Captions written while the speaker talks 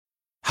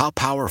How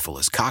powerful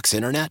is Cox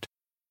Internet?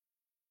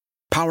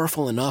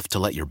 Powerful enough to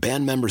let your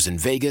band members in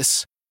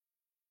Vegas,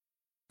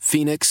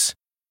 Phoenix,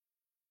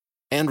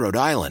 and Rhode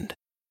Island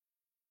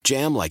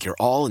jam like you're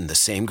all in the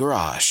same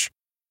garage.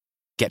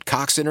 Get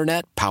Cox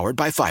Internet powered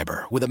by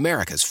fiber with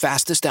America's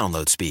fastest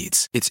download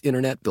speeds. It's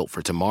internet built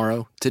for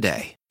tomorrow,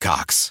 today.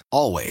 Cox,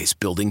 always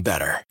building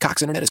better.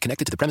 Cox Internet is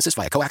connected to the premises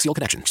via coaxial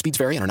connection. Speeds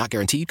vary and are not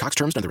guaranteed. Cox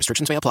terms and other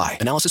restrictions may apply.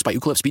 Analysis by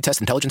Ookla Speed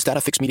Test Intelligence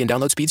Data. Fixed median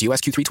download speeds. US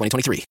Q3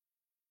 2023.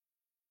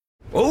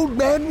 Old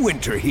Man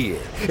Winter here.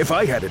 If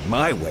I had it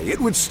my way, it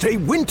would stay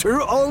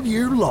winter all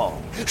year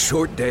long.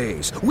 Short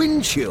days,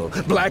 wind chill,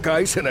 black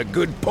ice, and a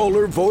good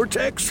polar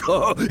vortex.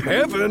 Oh,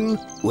 heaven!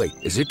 Wait,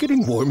 is it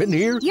getting warm in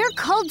here? Your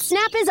cold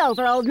snap is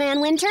over, Old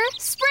Man Winter.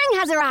 Spring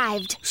has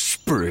arrived.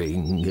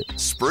 Spring.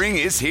 Spring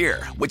is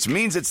here, which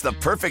means it's the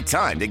perfect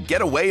time to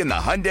get away in the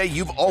Hyundai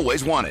you've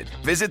always wanted.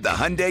 Visit the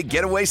Hyundai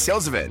Getaway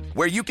Sales Event,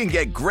 where you can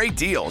get great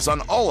deals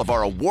on all of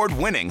our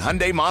award-winning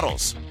Hyundai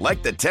models,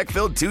 like the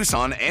tech-filled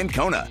Tucson and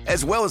Kona,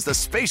 as well as the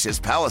spacious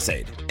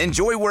Palisade.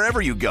 Enjoy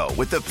wherever you go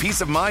with the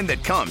peace of mind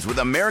that comes with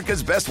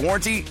America's best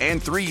warranty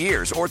and 3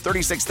 years or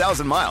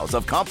 36,000 miles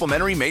of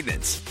complimentary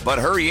maintenance. But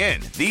hurry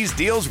in, these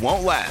deals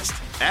won't last.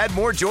 Add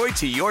more joy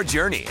to your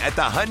journey at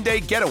the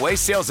Hyundai Getaway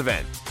Sales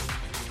Event.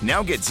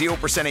 Now get 0%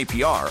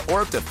 APR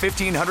or up to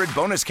 $1,500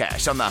 bonus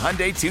cash on the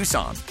Hyundai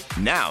Tucson.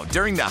 Now,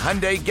 during the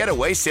Hyundai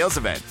Getaway Sales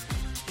Event.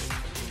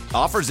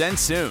 Offers end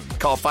soon.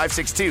 Call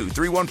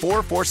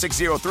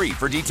 562-314-4603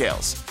 for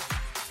details.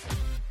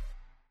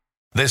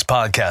 This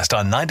podcast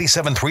on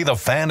 97.3 The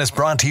Fan is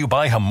brought to you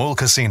by Jamul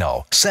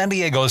Casino, San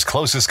Diego's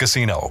closest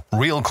casino.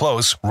 Real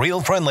close,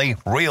 real friendly,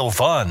 real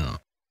fun.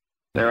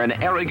 They're an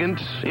arrogant,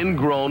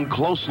 ingrown,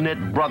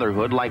 close-knit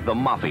brotherhood like the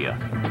Mafia.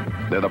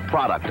 They're the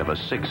product of a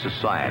sick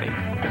society.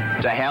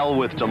 To hell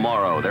with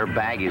tomorrow. Their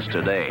bag is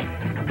today.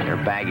 Their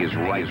bag is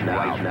right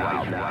now.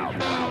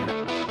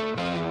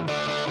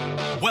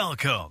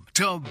 Welcome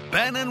to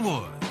Ben and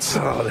Woods.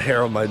 Oh, the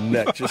hair on my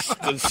neck just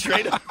stood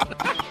straight up.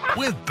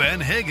 With Ben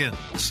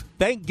Higgins.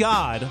 Thank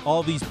God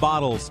all these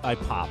bottles I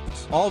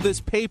popped. All this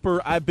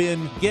paper I've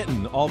been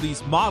getting. All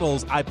these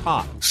models I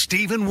popped.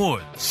 Stephen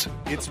Woods.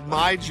 It's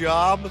my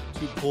job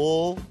to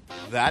pull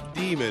that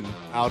demon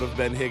out of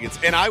Ben Higgins,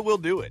 and I will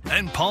do it.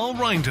 And Paul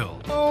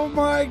Reindl. Oh,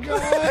 my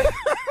God.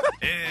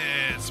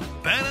 It's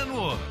Ben and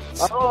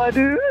Woods. Oh, I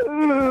do.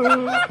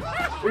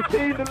 We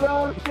see the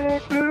love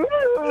stick blue.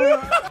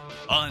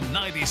 On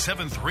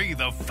 97.3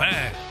 The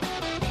Fan.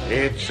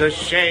 It's a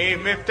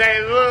shame if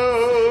they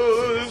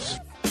lose.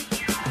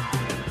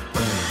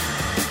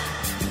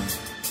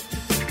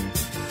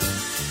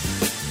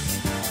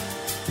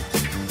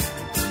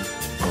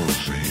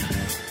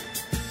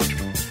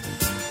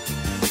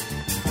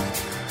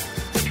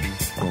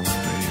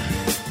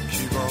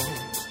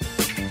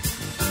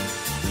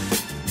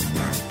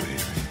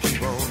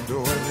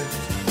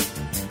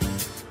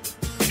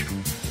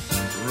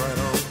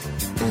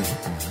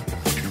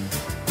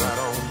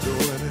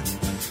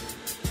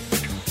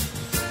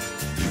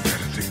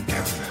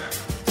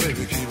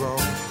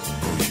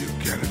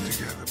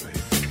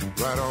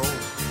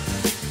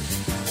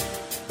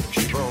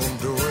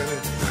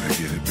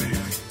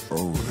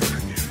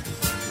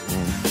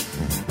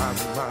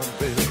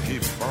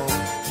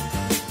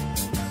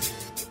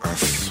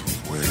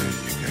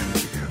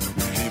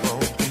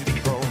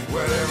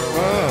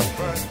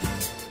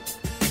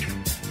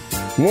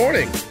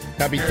 Morning.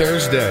 Happy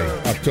Thursday,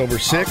 October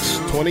 6,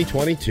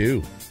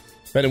 2022.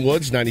 Ben and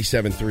Woods,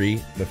 97.3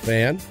 The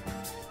Fan.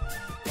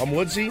 I'm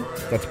Woodsy.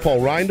 That's Paul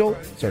Reindl.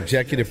 It's our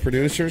executive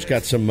producers.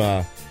 Got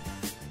some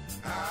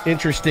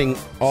interesting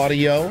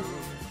audio,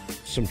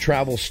 some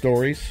travel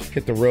stories.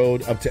 Hit the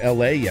road up to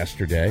L.A.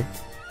 yesterday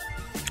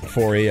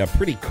for a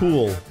pretty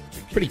cool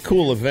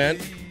event.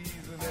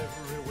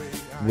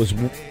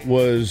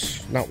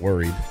 Was not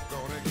worried.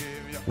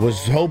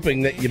 Was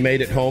hoping that you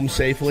made it home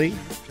safely.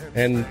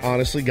 And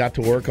honestly, got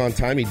to work on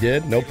time. He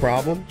did. No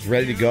problem. He's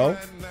ready to go.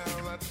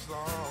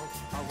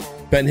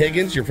 Ben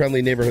Higgins, your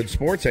friendly neighborhood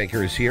sports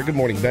anchor, is here. Good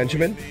morning,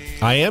 Benjamin.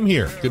 I am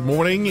here. Good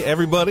morning,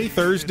 everybody.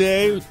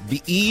 Thursday,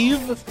 the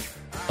eve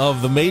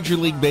of the Major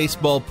League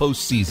Baseball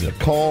postseason.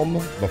 The calm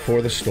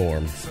before the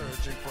storm,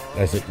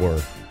 as it were.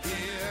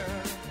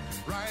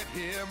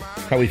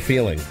 How are we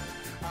feeling?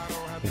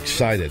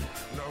 Excited.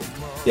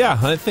 Yeah,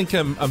 I think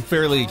I'm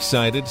fairly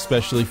excited,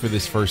 especially for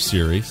this first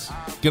series.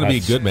 Going to be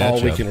a good matchup.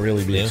 All we can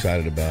really be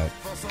excited about.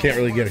 Can't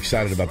really get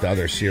excited about the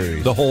other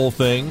series. The whole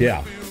thing?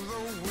 Yeah.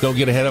 Don't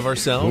get ahead of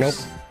ourselves? Nope.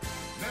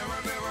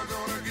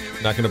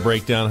 Not going to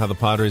break down how the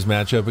Padres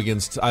match up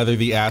against either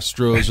the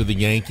Astros or the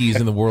Yankees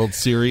in the World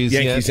Series.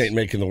 Yankees ain't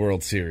making the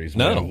World Series.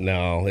 Man.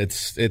 No.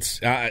 It's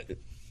the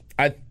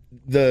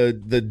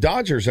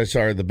Dodgers I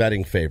saw are the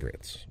betting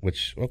favorites.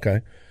 Which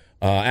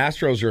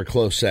Astros are a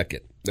close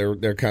second.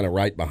 They're kind of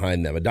right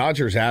behind them. A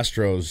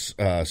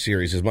Dodgers-Astros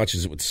series, as much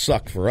as it would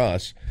suck for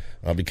us,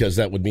 because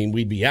that would mean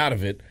we'd be out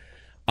of it,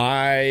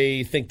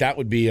 I think that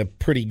would be a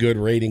pretty good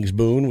ratings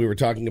boon. We were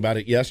talking about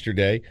it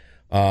yesterday.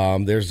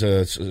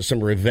 There's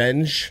some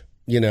revenge,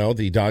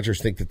 The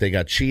Dodgers think that they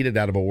got cheated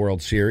out of a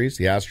World Series.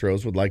 The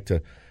Astros would like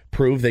to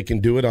prove they can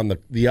do it on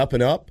the up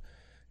and up.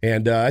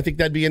 And I think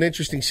that'd be an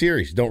interesting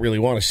series. Don't really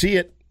want to see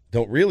it.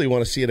 Don't really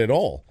want to see it at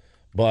all.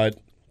 But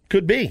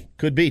could be.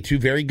 Two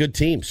very good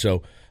teams.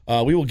 So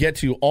we will get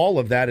to all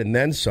of that and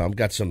then some.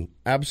 Got some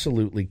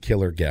absolutely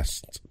killer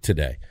guests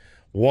today.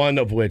 One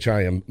of which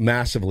I am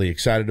massively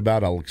excited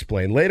about. I'll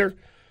explain later.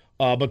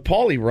 But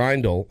Paulie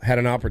Reindl had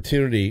an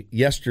opportunity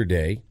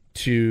yesterday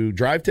to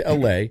drive to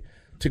L.A.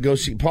 to go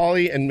see.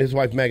 Paulie and his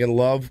wife Megan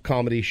love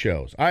comedy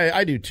shows.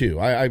 I do too.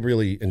 I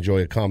really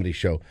enjoy a comedy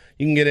show.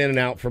 You can get in and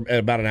out for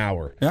about an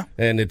hour. Yeah.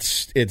 And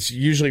it's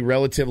usually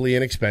relatively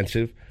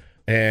inexpensive,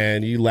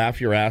 and you laugh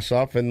your ass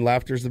off, and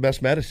laughter's the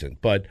best medicine.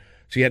 So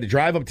you had to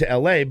drive up to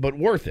L.A., but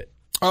worth it.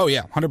 Oh,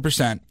 yeah,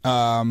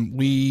 100%.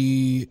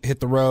 We hit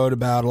the road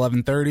about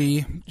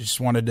 11:30.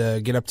 Just wanted to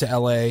get up to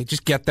L.A.,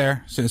 just get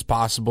there as soon as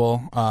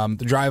possible.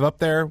 The drive up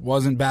there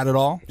wasn't bad at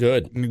all.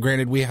 Good. And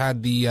granted, we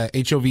had the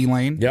HOV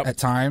lane at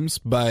times,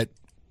 but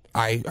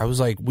I was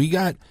like, we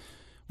got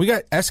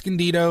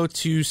Escondido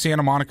to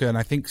Santa Monica in,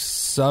 I think,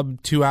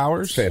 sub 2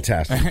 hours.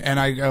 Fantastic. And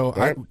I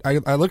go,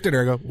 I looked at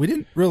her, I go, we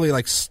didn't really,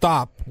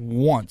 stop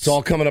once. It's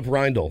all coming up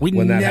Reindl We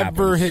when that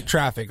never happens. hit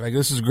traffic.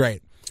 This is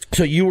great.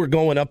 So you were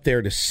going up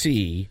there to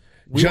see.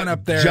 We went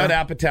up there. Judd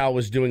Apatow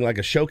was doing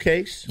a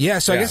showcase. Yeah,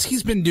 so I guess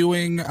he's been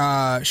doing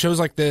shows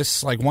like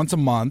this once a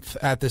month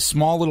at this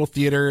small little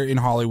theater in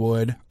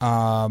Hollywood.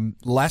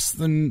 Less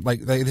than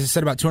they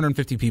said about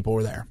 250 people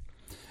were there,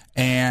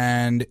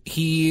 and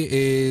he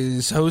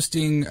is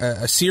hosting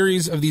a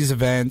series of these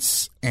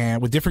events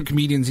and with different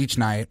comedians each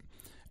night.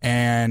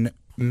 And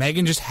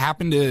Megan just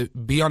happened to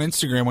be on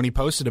Instagram when he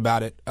posted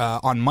about it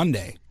on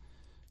Monday.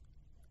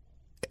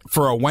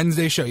 For a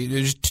Wednesday show,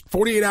 just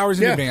 48 hours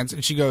in advance,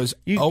 and she goes,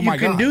 "Oh my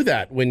god!" You can do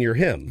that when you're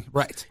him,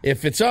 right?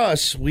 If it's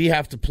us, we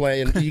have to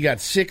play, and you got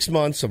 6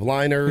 months of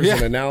liners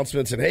and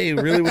announcements, and hey,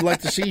 really would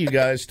like to see you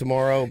guys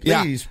tomorrow.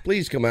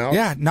 Please come out.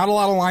 Yeah, not a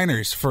lot of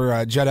liners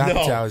for Judd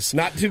Apatow's.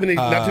 Not too many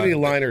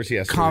liners.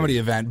 Yes, comedy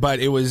event, but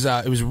it was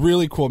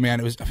really cool, man.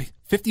 It was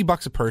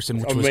 $50 a person,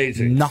 which was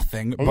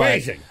nothing.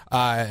 Amazing.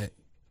 But,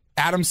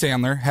 Adam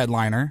Sandler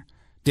headliner,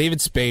 David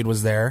Spade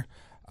was there.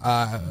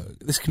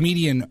 This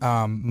comedian,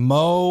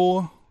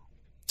 Mo,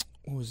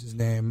 what was his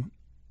name?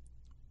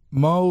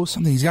 Mo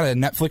something. He's got a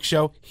Netflix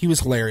show. He was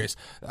hilarious.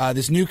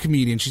 This new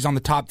comedian, she's on the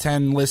top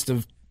 10 list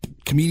of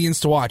comedians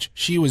to watch.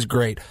 She was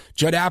great.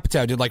 Judd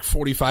Apatow did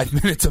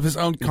 45 minutes of his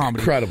own comedy.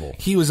 Incredible.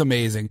 He was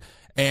amazing.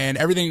 And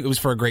everything, it was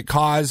for a great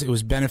cause. It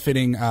was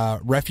benefiting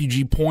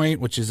Refugee Point,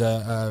 which is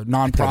a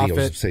nonprofit. I thought he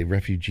was say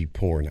refugee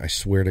porn. I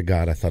swear to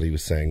God, I thought he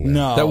was saying that.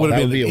 No. That would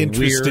have been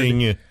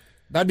interesting.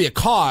 That'd be a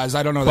cause.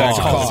 I don't know. That's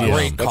a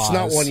great cause. That's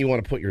not one you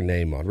want to put your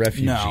name on.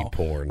 Refugee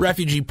porn.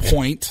 Refugee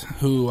Point,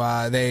 who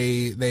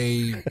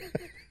they.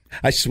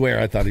 I swear,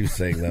 I thought he was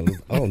saying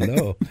that. Oh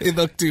no! They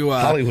look to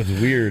Hollywood's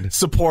weird.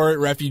 Support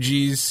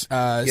refugees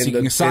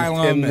seeking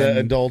asylum in the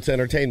adult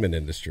entertainment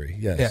industry.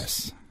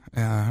 Yes.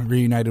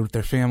 Reunited with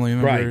their family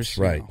members.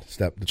 Right.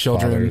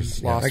 Children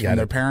fathers. lost from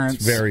their parents.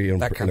 It's very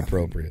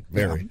inappropriate.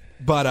 Very. Yeah.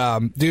 But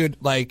dude,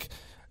 kind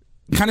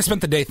of spent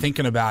the day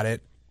thinking about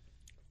it.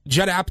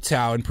 Judd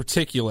Apatow, in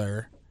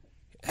particular,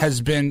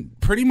 has been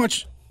pretty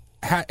much...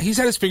 he's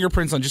had his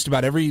fingerprints on just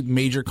about every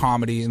major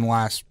comedy in the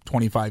last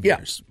 25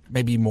 years,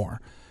 maybe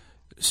more.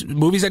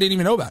 Movies I didn't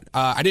even know about.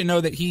 I didn't know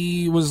that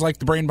he was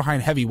the brain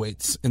behind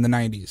Heavyweights in the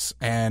 90s,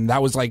 and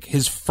that was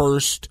his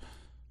first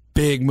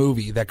big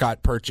movie that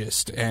got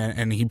purchased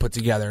and he put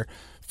together.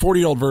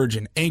 40-Year-Old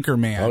Virgin,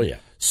 Anchorman,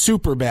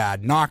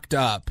 Superbad, Knocked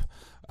Up,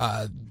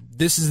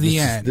 This is the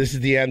End. This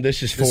is the End.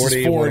 This is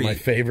 40. One of my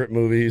favorite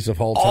movies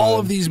of all time. All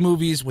of these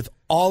movies with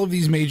all of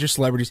these major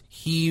celebrities.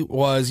 He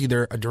was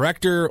either a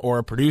director or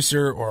a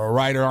producer or a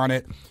writer on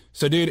it.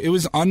 So, dude, it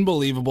was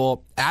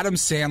unbelievable. Adam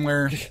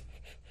Sandler.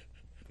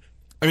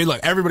 I mean,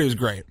 look, everybody was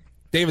great.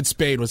 David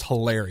Spade was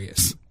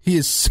hilarious. He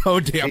is so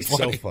damn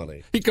funny. He's so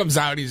funny. He comes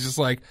out and he's just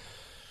like,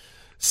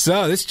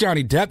 so this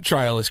Johnny Depp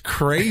trial is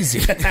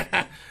crazy.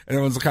 And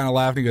everyone's kind of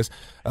laughing. He goes,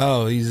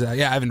 oh, he's, I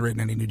haven't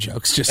written any new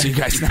jokes, just so you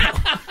guys know.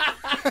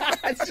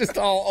 It's just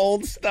all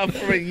old stuff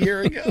from a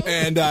year ago.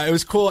 And it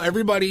was cool.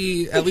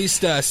 Everybody, at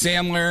least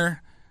Sandler,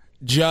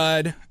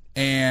 Judd,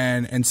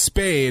 and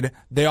Spade,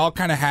 they all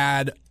kind of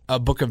had a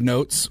book of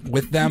notes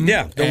with them.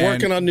 Yeah, they're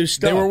working on new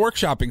stuff. They were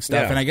workshopping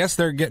stuff, and I guess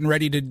they're getting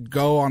ready to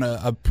go on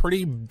a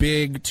pretty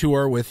big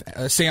tour with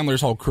Sandler's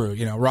whole crew.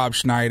 You know, Rob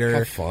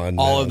Schneider,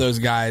 all of those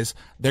guys.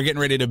 They're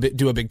getting ready to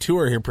do a big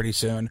tour here pretty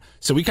soon.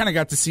 So we kind of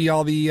got to see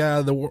all the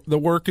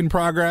work in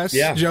progress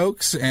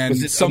jokes. And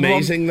was it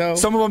amazing, though?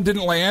 Some of them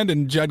didn't land,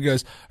 and Judd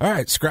goes, all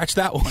right, scratch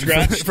that one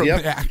from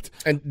the act.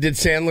 And did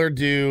Sandler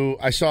do,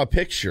 I saw a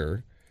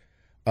picture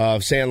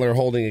of Sandler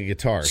holding a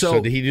guitar. So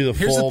did he do the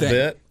full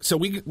bit? So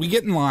we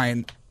get in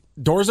line.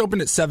 Doors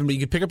opened at 7, but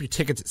you could pick up your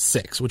tickets at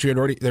 6, which we had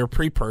already, they were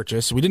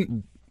pre-purchased. So we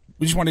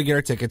just wanted to get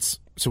our tickets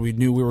so we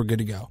knew we were good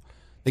to go.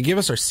 They give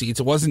us our seats.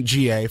 It wasn't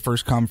GA,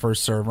 first come,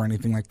 first serve, or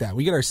anything like that.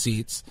 We get our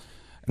seats,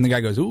 and And the guy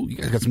goes, "Ooh, you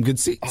guys got some good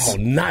seats." Oh,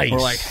 nice. We're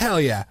like,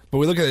 hell yeah. But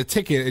we look at the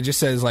ticket, it just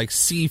says like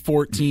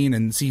C14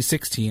 and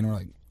C16. We're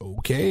like,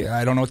 okay,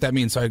 I don't know what that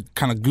means. So I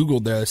kind of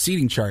Googled the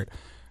seating chart.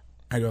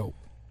 I go,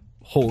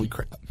 holy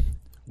crap.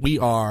 We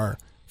are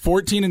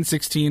 14 and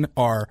 16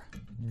 are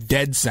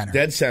dead center.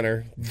 Dead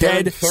center.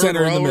 Dead third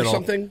center in the row middle. Or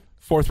something?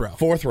 Fourth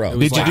row.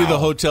 Did you do the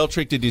hotel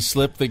trick? Did you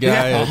slip the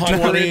guy at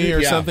 20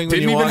 or something when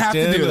Didn't you even walked have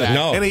in? to do that.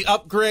 No. Any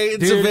upgrades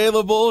Dude,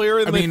 available here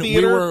in the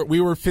theater?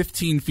 we were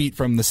 15 feet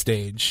from the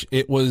stage.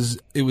 It was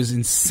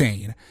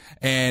insane.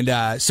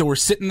 And so we're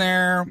sitting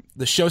there.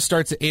 The show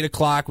starts at 8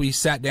 o'clock. We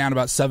sat down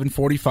about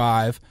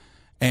 7:45,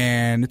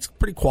 and it's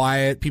pretty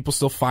quiet. People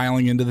still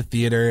filing into the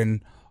theater,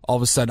 and all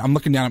of a sudden, I'm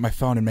looking down at my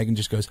phone, and Megan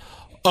just goes,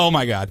 "Oh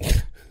my god!"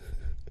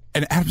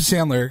 And Adam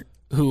Sandler,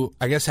 who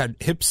I guess had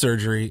hip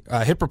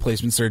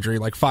replacement surgery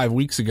like 5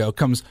 weeks ago,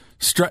 comes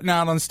strutting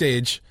out on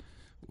stage.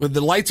 With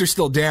the lights are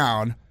still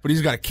down, but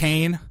he's got a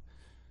cane,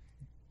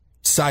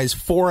 size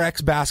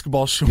 4X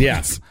basketball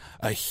shorts,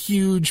 a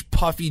huge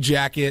puffy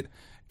jacket,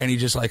 and he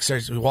just like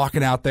starts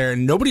walking out there,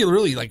 and nobody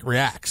really like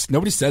reacts.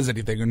 Nobody says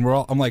anything, and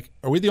I'm like,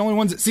 are we the only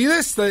ones that see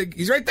this? Like,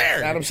 he's right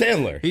there. Adam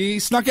Sandler. He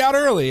snuck out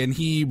early, and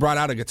he brought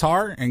out a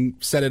guitar and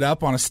set it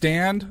up on a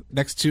stand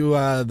next to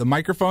the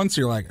microphone.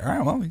 So you're like, all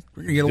right, well,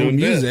 we're gonna get a little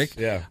music.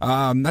 Yeah.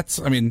 That's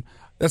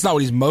not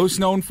what he's most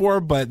known for,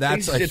 but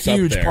that's a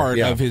huge part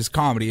of his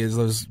comedy is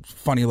those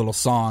funny little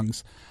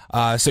songs.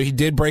 So he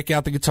did break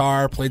out the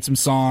guitar, played some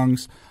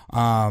songs.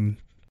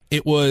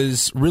 It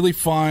was really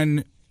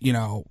fun,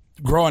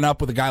 growing up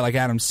with a guy like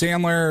Adam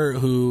Sandler,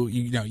 who,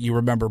 you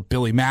remember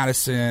Billy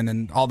Madison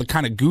and all the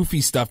kind of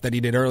goofy stuff that he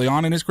did early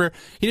on in his career.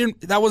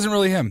 That wasn't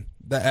really him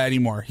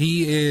anymore.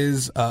 He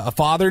is a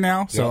father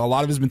now, so a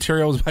lot of his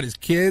material is about his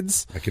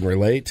kids. I can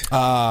relate.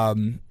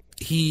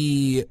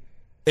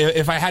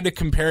 If I had to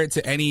compare it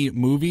to any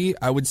movie,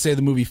 I would say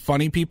the movie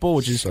Funny People,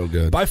 which is so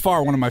good. By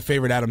far one of my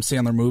favorite Adam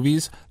Sandler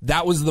movies.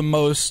 That was the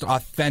most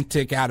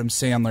authentic Adam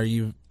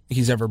Sandler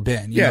he's ever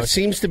been. It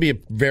seems to be a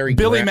very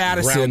Billy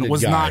Madison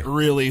was guy. not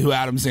really who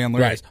Adam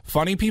Sandler is.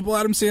 Funny People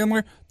Adam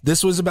Sandler,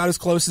 this was about as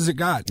close as it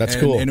got. That's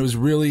cool. And it was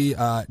really,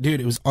 dude,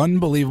 it was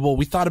unbelievable.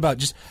 We thought about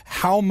just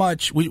how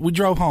much, we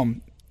drove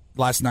home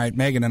last night,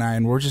 Megan and I,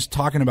 and we're just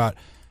talking about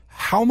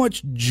how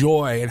much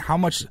joy and how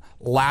much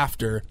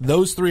laughter,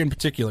 those three in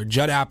particular,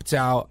 Judd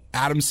Apatow,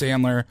 Adam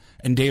Sandler,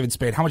 and David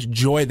Spade, how much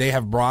joy they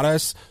have brought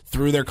us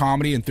through their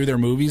comedy and through their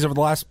movies over the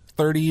last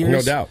 30 years.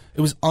 No doubt.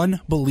 It was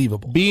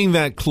unbelievable. Being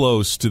that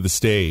close to the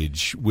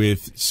stage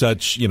with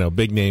such,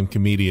 big name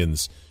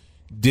comedians,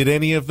 did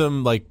any of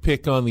them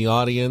pick on the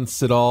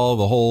audience at all?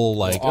 The whole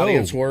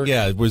audience work?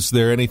 Yeah. Was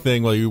there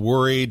anything? Were you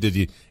worried?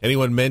 Did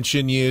anyone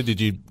mention you?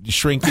 Did you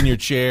shrink in your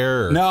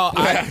chair? Or? No,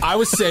 I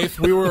was safe.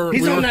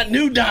 He's on that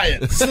new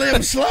diet,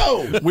 Slim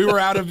Slow. We were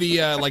out of the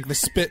the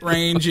spit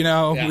range,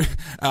 Yeah.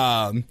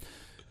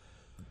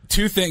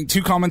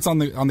 Two comments on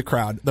the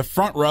crowd. The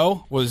front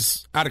row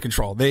was out of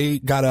control. They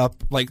got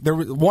up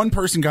one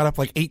person got up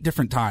 8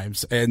 different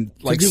times and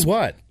to do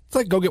what?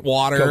 It's go get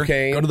water,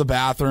 cocaine, go to the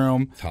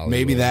bathroom,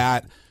 maybe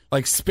that.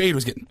 Spade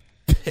was getting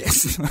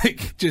pissed.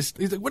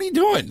 He's like, "What are you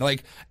doing?"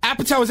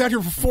 Apatow was out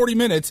here for 40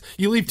 minutes.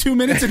 You leave 2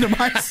 minutes into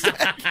my set.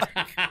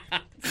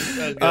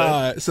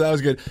 So that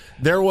was good.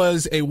 There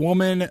was a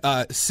woman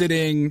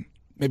sitting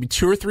maybe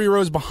 2 or 3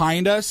 rows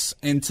behind us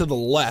and to the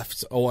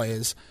left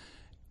always.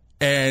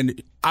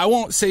 And I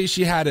won't say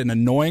she had an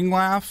annoying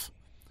laugh,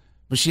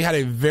 but she had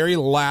a very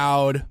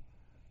loud,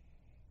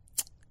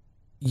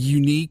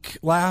 unique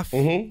laugh.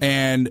 Mm-hmm.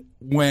 And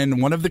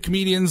when one of the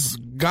comedians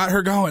got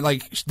her going,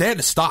 they had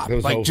to stop.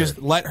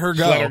 Just let her go.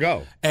 Just let her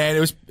go. And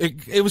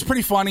it was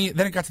pretty funny.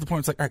 Then it got to the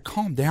point, it's all right,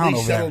 calm down over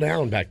there. Settle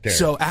down back there.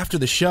 So after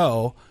the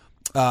show,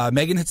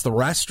 Megan hits the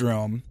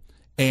restroom,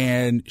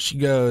 and she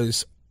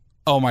goes,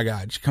 oh my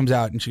God. She comes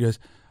out, and she goes,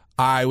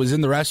 I was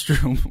in the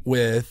restroom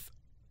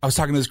I was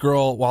talking to this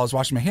girl while I was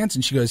washing my hands,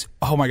 and she goes,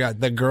 oh my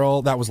God, the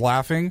girl that was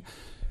laughing,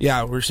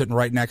 yeah, we were sitting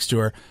right next to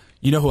her.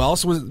 You know who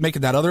else was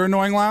making that other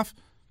annoying laugh?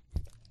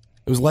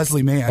 It was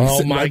Leslie Mann.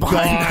 Oh my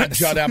God,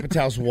 Judd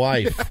Apatow's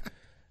wife.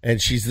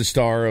 And she's the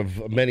star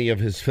of many of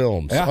his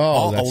films.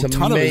 Yeah, that's a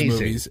ton amazing. of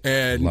his movies.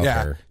 And Love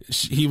yeah, her.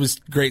 he was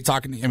great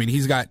talking.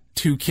 He's got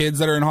 2 kids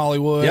that are in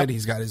Hollywood. Yep.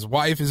 He's got his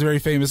wife is very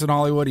famous in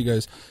Hollywood. He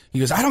goes,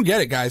 I don't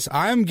get it, guys.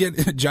 I'm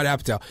getting Judd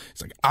Apatow.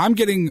 He's like, I'm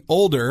getting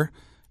older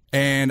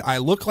and I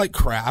look like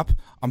crap.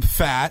 I'm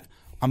fat.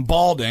 I'm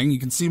balding. You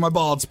can see my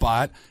bald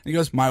spot. And he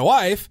goes, my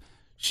wife,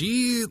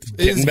 she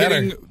is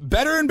getting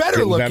better and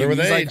better looking. Better with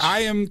He's age. like, I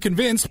am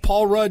convinced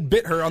Paul Rudd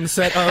bit her on the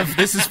set of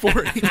This Is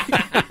 40.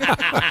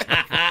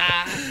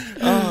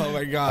 Oh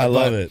my God. I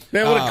love it.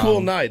 Man, what a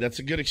cool night. That's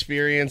a good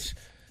experience.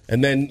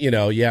 And then, you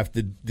have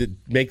to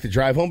make the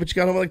drive home, but you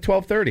got home at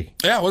 12:30.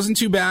 Yeah, it wasn't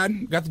too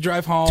bad. Got the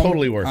drive home.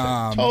 Totally worth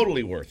it.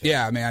 Totally worth it.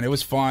 Yeah, man, it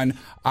was fun.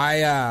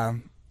 I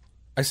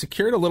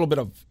secured a little bit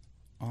of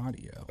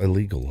audio.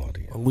 Illegal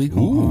audio. It's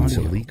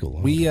illegal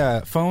audio. We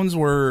phones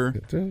were,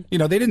 they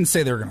didn't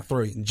say they were going to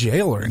throw you in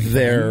jail or anything.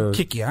 They're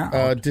kick you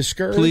out.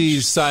 discouraged.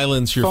 Please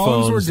silence your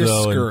phones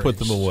though, and put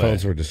them away.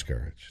 Phones were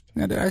discouraged.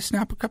 Now, did I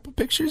snap a couple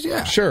pictures?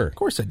 Yeah, sure. Of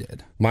course I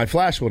did. My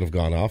flash would have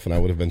gone off, and I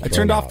would have been. I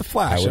turned off the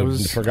flash. I would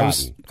have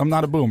forgotten. I'm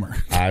not a boomer.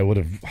 I would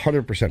have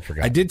 100%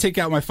 forgotten. I did take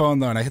out my phone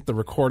though, and I hit the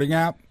recording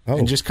app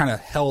and just kind of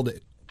held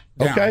it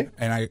down. Okay.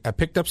 And I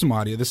picked up some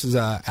audio. This is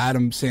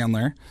Adam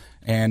Sandler,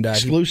 and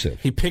exclusive.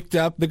 He picked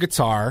up the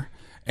guitar.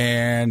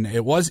 And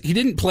he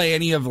didn't play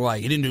any of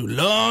he didn't do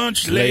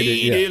Lunch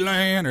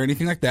Ladyland or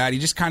anything like that. He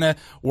just kind of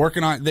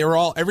working on,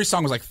 every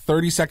song was like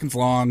 30 seconds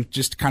long,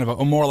 just kind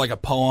of more like a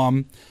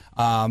poem.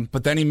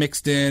 But then he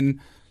mixed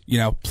in,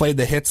 played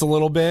the hits a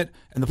little bit,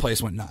 and the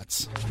place went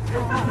nuts.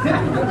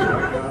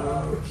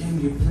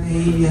 Can you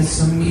play us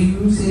some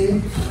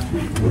music?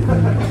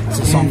 It's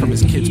a song from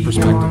his kid's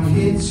perspective.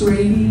 Hits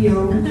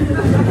radio.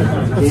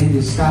 Can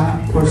you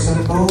stop for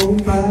some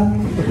boba?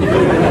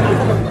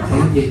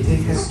 Can you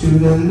take us to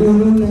the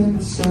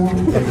Lululemon store?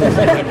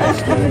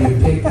 Can you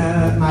pick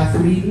up my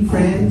 3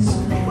 friends?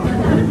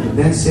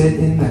 Then sit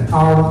in the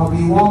car while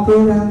we walk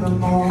around the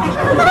mall.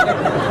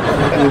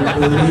 Can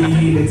you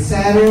believe it's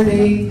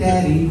Saturday,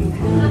 Daddy?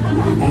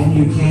 And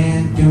you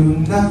can't do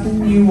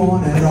nothing you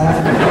want at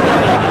all.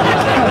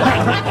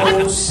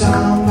 Oh,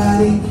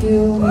 somebody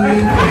kill me.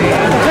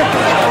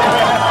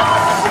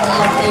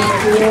 Somebody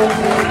kill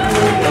me.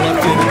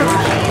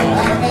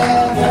 I've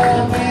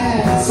never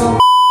been so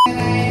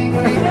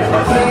angry.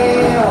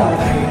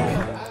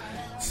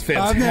 It's fantastic.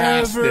 I've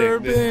never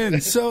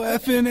been so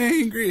effing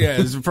angry. Yeah,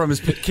 it's from his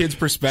kid's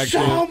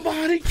perspective.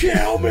 Somebody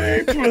kill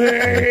me,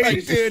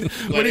 please. Dude,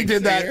 when he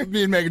did that,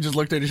 me and Megan just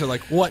looked at each other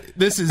like, what?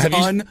 This is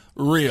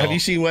unreal. Have you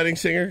seen Wedding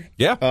Singer?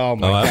 Yeah. Oh,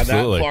 my God.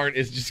 Absolutely. That part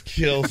just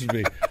kills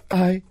me.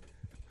 I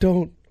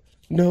don't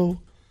know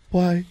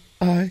why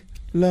I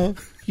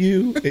love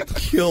you. It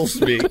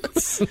kills me.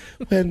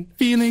 When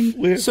feeling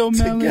we're so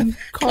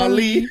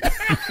melancholy.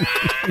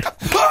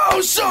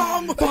 Oh,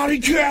 somebody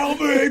kill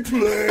me,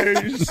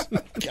 please.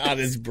 God,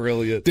 it's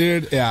brilliant.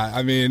 Dude, yeah,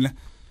 I mean,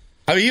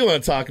 you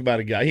want to talk about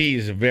a guy.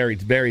 He's a very,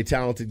 very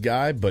talented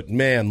guy, but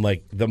man,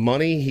 like the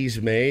money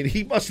he's made,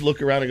 he must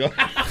look around and go,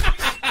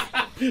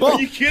 well,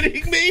 are you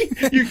kidding me?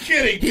 You're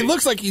kidding me. He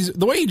looks like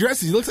the way he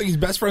dresses, he looks like he's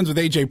best friends with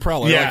AJ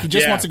Preller. Yeah, like he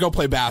just wants to go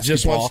play basketball.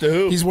 Just wants to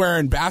hoop. He's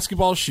wearing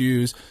basketball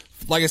shoes.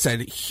 Like I said,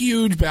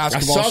 huge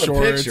basketball shorts. I saw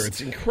the picture. It's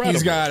incredible.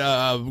 He's got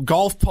a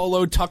golf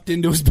polo tucked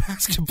into his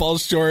basketball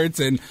shorts,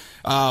 and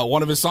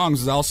one of his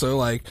songs is also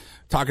like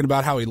talking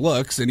about how he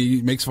looks, and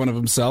he makes fun of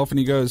himself, and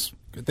he goes,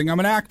 good thing I'm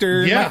an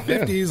actor in my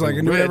 50s. I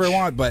can do whatever I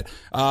want. But,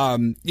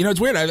 it's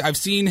weird. I've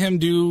seen him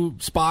do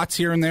spots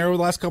here and there over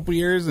the last couple of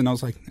years, and I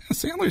was like,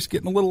 Sandler's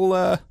getting a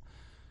little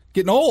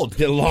getting old.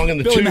 Getting long in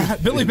the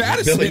tooth. Billy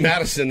Madison. Billy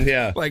Madison,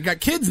 yeah. Like, got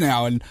kids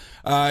now, and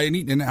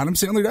Adam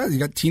Sandler does. He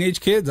got teenage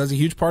kids. That's a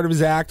huge part of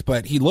his act,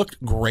 but he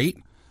looked great.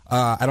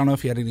 I don't know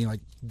if he had any,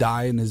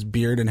 dye in his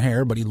beard and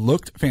hair, but he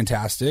looked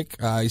fantastic.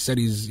 He said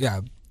he's,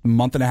 a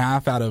month and a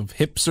half out of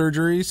hip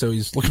surgery, so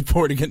he's looking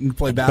forward to getting to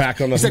play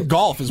basketball. He said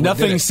golf is what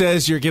nothing did it.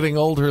 Says you're getting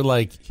older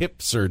like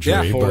hip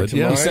surgery, but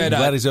he said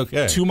that is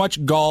okay. Too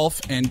much golf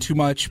and too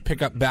much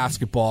pickup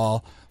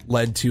basketball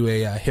led to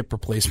a hip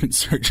replacement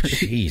surgery.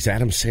 Jeez,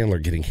 Adam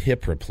Sandler getting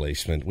hip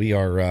replacement. We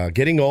are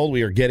getting old.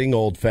 We are getting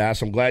old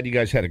fast. I'm glad you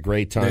guys had a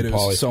great time, It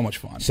Paulie. was so much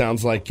fun.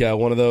 Sounds like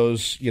one of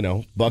those,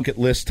 bucket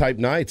list type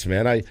nights,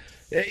 man.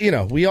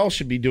 We all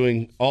should be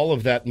doing all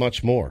of that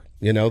much more.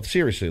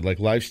 Seriously,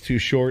 life's too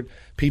short.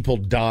 People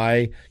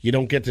die. You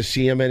don't get to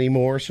see them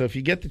anymore. So if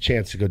you get the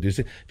chance to go do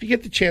something, if you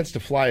get the chance to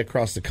fly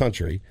across the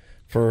country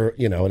for,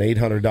 an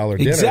 $800 dinner,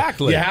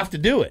 exactly, you have to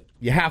do it.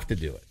 You have to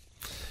do it.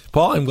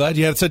 Paul, I'm glad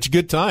you had such a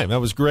good time.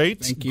 That was great.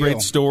 Thank you. Great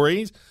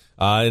stories.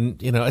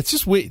 And, it's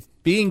just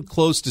being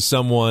close to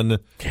someone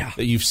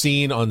that you've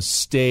seen on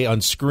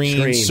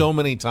screen so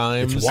many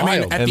times. It's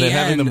wild. And then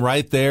having them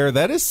right there,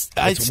 that is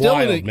it's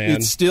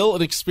still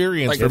an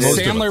experience for most of us.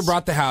 Sandler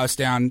brought the house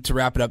down to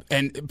wrap it up,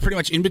 and pretty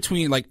much in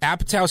between,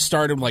 Apatow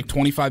started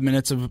 25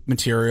 minutes of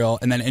material,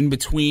 and then in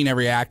between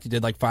every act, he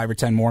did 5 or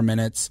 10 more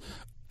minutes.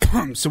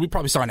 So we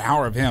probably saw an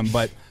hour of him,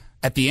 but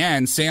at the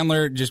end,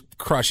 Sandler just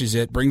crushes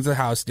it, brings the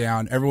house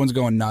down. Everyone's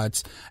going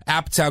nuts.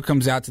 Apatow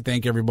comes out to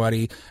thank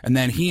everybody, and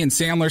then he and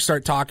Sandler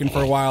start talking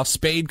for a while.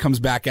 Spade comes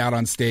back out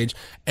on stage,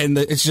 and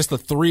it's just the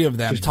three of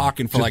them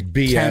talking for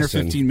 10 or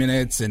 15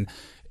 minutes, and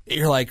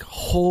you're like,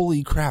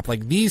 holy crap.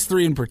 These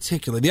three in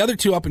particular. The other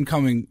two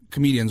up-and-coming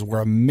comedians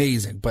were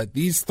amazing, but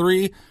these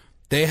three,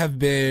 they have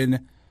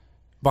been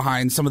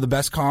behind some of the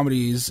best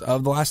comedies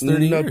of the last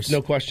 30 years.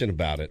 No question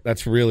about it.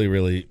 That's really,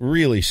 really,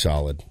 really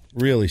solid.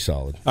 Really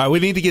solid. All right, we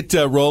need to get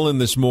rolling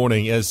this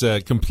morning as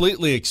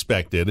completely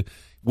expected.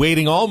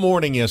 Waiting all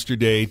morning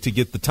yesterday to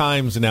get the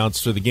times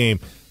announced for the game.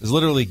 I was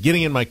literally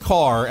getting in my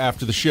car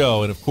after the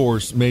show, and of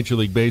course, Major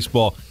League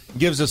Baseball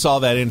gives us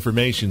all that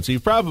information. So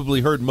you've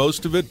probably heard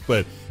most of it,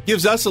 but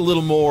gives us a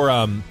little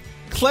more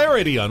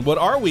clarity on what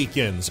our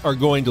weekends are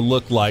going to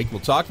look like.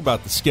 We'll talk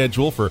about the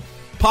schedule for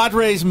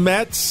Padres,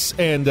 Mets,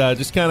 and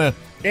just kind of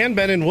And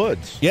Ben and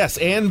Woods. Yes,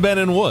 and Ben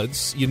and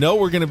Woods. You know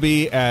we're going to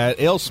be at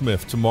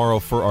AleSmith tomorrow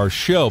for our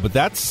show, but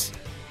that's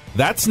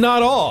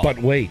not all. But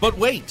wait.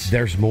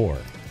 There's more.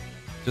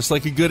 Just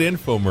like a good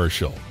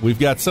infomercial. We've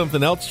got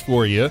something else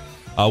for you.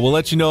 We'll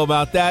let you know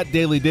about that.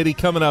 Daily Diddy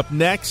coming up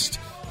next.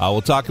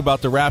 We'll talk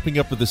about the wrapping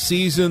up of the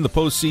season, the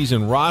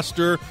postseason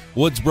roster.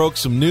 Woods broke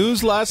some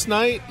news last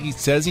night. He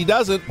says he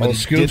doesn't. Well,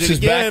 Scoops is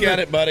back at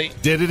it, buddy.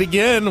 Did it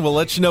again. We'll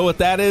let you know what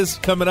that is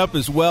coming up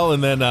as well.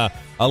 And then a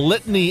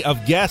litany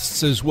of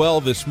guests as well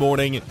this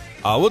morning.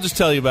 We'll just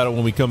tell you about it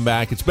when we come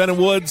back. It's Ben and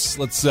Woods.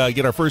 Let's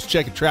get our first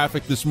check of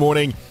traffic this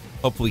morning.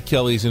 Hopefully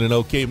Kelly's in an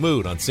okay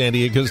mood on San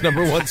Diego's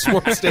 #1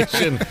 sports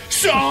station.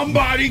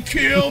 Somebody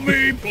kill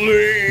me,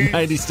 please.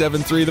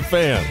 97.3 The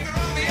Fan.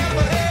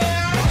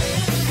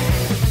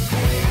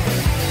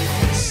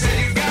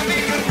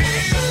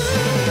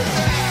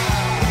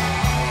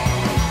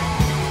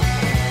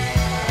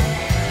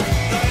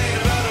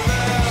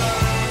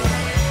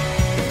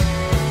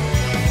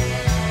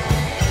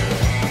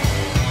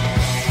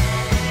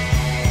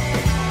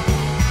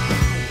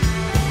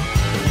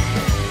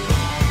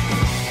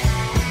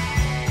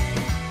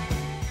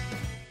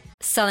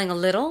 Selling a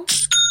little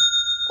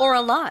or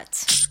a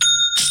lot?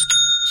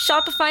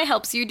 Shopify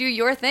helps you do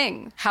your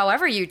thing,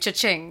 however you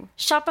cha-ching.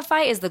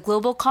 Shopify is the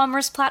global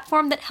commerce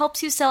platform that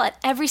helps you sell at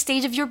every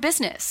stage of your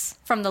business.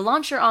 From the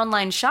launch your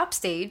online shop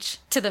stage,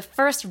 to the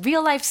first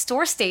real-life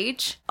store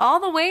stage, all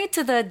the way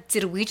to the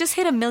did we just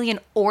hit 1 million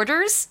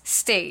orders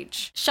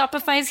stage.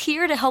 Shopify's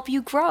here to help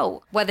you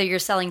grow. Whether you're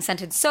selling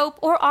scented soap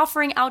or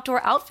offering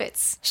outdoor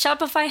outfits,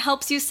 Shopify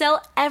helps you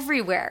sell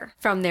everywhere.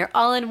 From their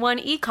all-in-one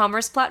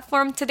e-commerce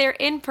platform to their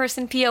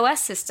in-person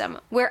POS system,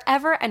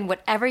 wherever and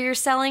whatever you're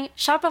selling,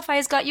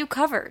 Shopify's got you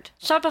covered.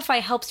 Shopify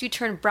helps you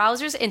turn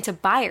browsers into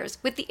buyers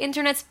with the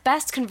internet's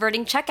best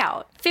converting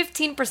checkout.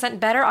 15%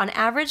 better on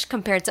average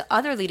compared to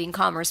other leading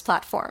commerce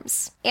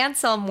platforms. And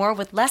sell more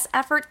with less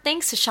effort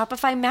thanks to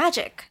Shopify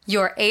Magic,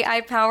 your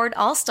AI-powered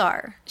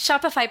all-star.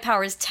 Shopify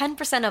powers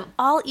 10% of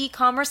all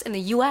e-commerce in the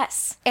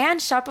U.S. And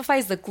Shopify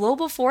is the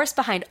global force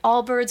behind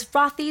Allbirds,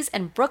 Rothy's,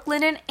 and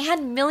Brooklinen,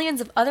 and millions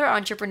of other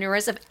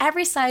entrepreneurs of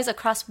every size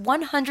across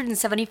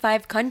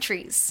 175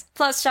 countries.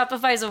 Plus,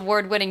 Shopify's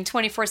award-winning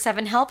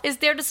 24/7 help is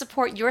there to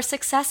support your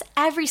success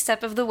every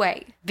step of the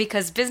way.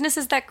 Because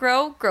businesses that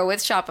grow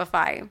with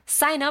Shopify.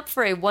 Sign up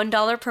for a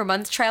 $1 per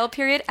month trial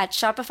period at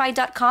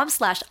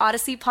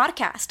shopify.com/Odyssey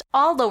Podcast,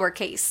 all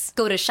lowercase.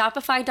 Go to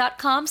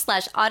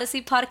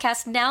shopify.com/Odyssey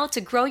Podcast now to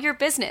grow your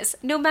business,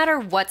 no matter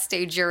what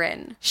stage you're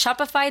in.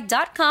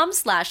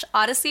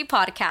 Shopify.com/Odyssey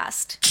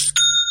Podcast.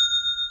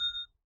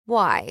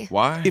 Why?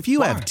 Why? If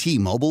you have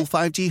T-Mobile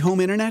 5G home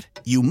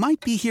internet, you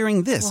might be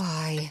hearing this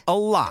Why? a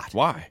lot.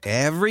 Why?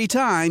 Every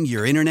time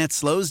your internet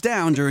slows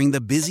down during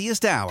the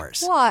busiest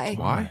hours. Why?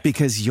 Why?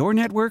 Because your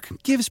network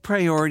gives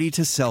priority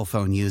to cell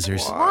phone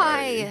users.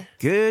 Why?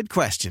 Good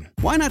question.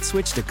 Why not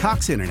switch to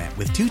Cox Internet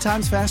with 2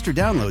 times faster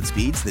download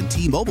speeds than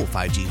T-Mobile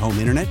 5G home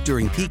internet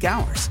during peak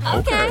hours?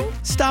 Okay.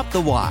 Stop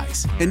the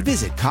whys and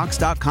visit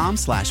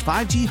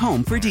cox.com/5G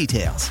home for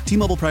details.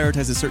 T-Mobile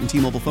prioritizes certain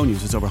T-Mobile phone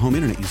users over home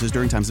internet users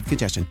during times of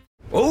congestion.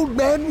 Old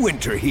Man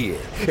Winter here.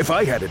 If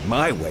I had it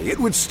my way, it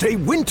would stay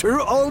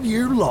winter all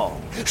year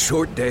long.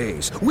 Short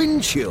days,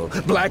 wind chill,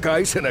 black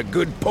ice, and a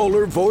good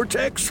polar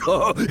vortex.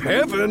 Oh,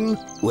 heaven.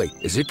 Wait,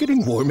 is it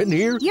getting warm in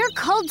here? Your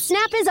cold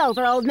snap is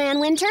over, Old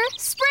Man Winter.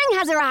 Spring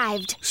has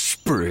arrived.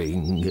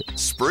 Spring.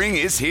 Spring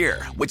is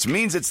here, which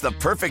means it's the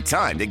perfect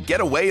time to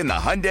get away in the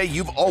Hyundai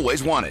you've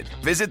always wanted.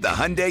 Visit the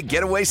Hyundai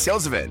Getaway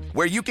Sales Event,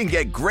 where you can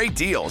get great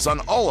deals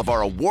on all of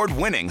our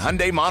award-winning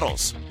Hyundai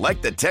models,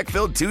 like the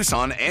tech-filled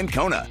Tucson and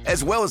Kona,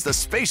 as well as the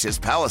spacious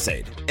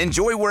Palisade.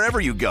 Enjoy wherever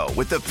you go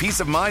with the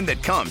peace of mind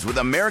that comes with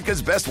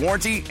America's best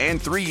warranty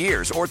and 3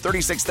 years or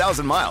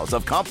 36,000 miles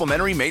of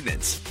complimentary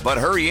maintenance. But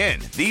hurry in,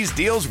 these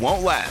deals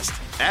won't last.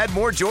 Add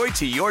more joy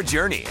to your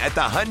journey at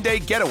the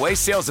Hyundai Getaway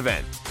Sales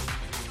Event.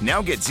 Now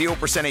get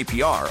 0%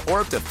 APR or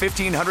up to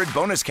 $1,500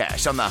 bonus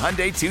cash on the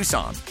Hyundai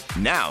Tucson.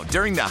 Now,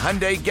 during the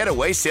Hyundai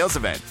Getaway Sales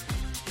Event.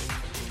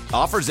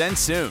 Offers end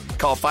soon.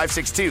 Call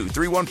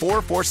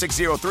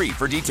 562-314-4603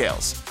 for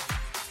details.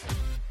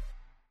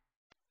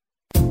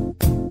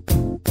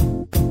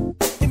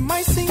 It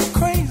might seem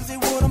crazy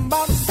what I'm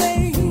about to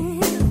say.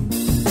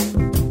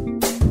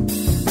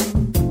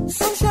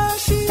 Sunshine,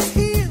 she's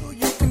here.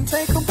 You can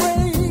take a break.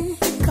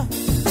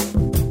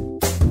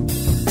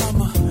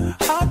 I'm a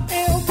hot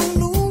air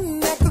balloon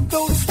that could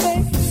go to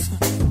space.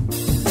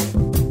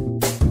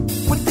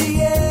 With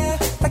the air,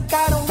 like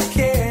I don't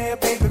care,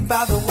 baby,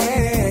 by the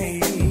way.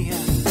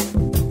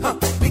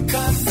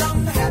 Because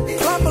I'm happy.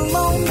 Clap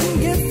along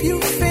if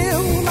you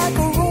feel like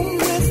a room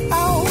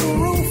without a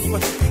roof.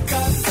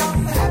 Because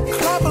I'm happy.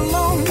 Clap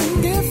along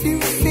if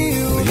you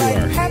feel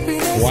like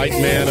happiness. White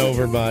man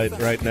overbite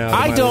right now.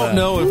 I don't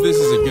know if this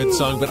is a good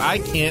song, but I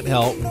can't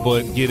help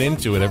but get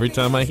into it every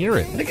time I hear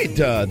it. I think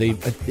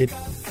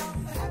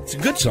it's a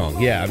good song.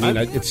 Yeah, I mean,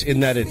 it's in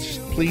that it's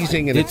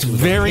pleasing and it's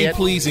very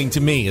pleasing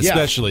to me,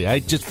 especially. Yeah. I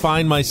just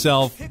find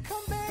myself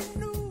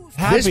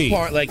Happy. This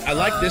part, like, I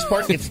like this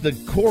part. It's the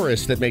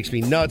chorus that makes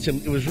me nuts,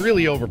 and it was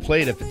really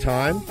overplayed at the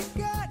time.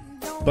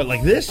 But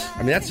like this, I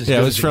mean, that's as good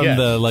it was as from it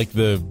gets.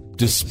 the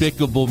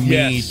Despicable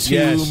Me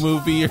 2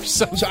 movie or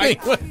something.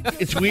 So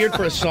it's weird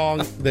for a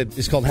song that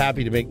is called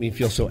 "Happy" to make me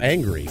feel so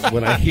angry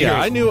when I hear.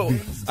 I knew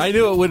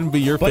it wouldn't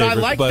be your but favorite.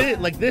 I like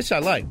it. Like this, I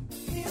like.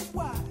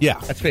 Yeah,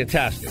 that's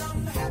fantastic.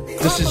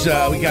 This is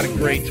we got a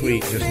great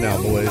tweet just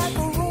now, boys.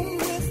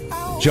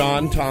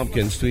 John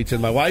Tompkins tweets in,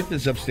 "My wife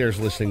is upstairs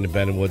listening to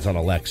Ben and Woods on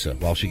Alexa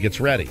while she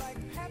gets ready.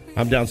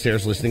 I'm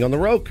downstairs listening on the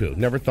Roku.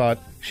 Never thought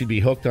she'd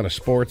be hooked on a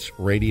sports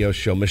radio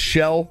show."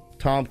 Michelle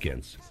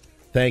Tompkins,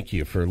 thank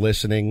you for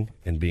listening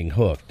and being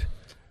hooked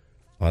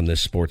on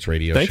this sports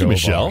radio show. Thank you,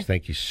 Michelle.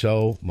 Thank you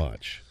so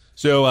much.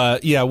 So,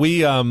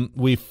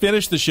 we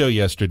finished the show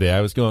yesterday.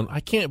 I was going, I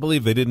can't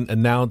believe they didn't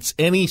announce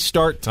any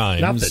start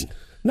times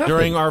Nothing.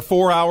 during our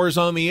 4 hours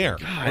on the air.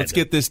 God. Let's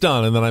get this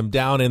done. And then I'm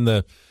down in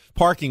the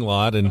parking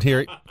lot, and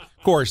here,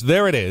 of course,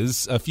 there it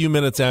is. A few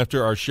minutes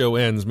after our show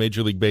ends,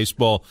 Major League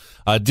Baseball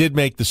did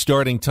make the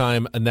starting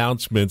time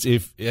announcements.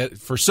 If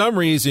for some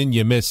reason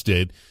you missed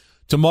it,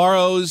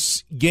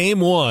 tomorrow's Game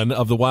 1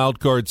 of the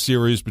Wild Card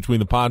Series between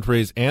the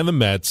Padres and the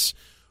Mets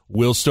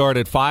will start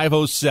at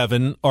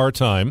 5:07 our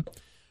time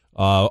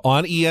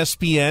on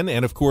ESPN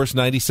and, of course,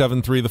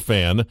 97.3 The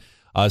Fan.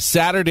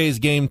 Saturday's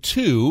Game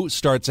 2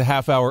 starts a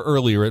half hour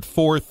earlier at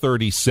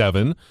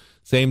 4:37.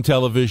 Same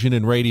television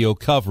and radio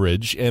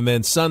coverage. And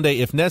then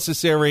Sunday, if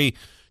necessary,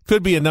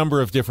 could be a number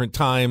of different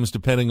times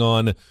depending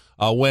on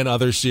when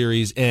other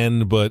series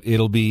end, but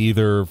it'll be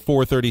either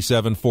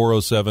 4:37,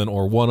 4:07,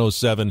 or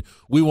 1:07.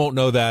 We won't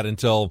know that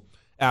until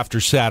after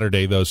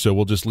Saturday, though, so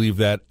we'll just leave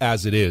that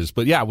as it is.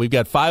 But, yeah, we've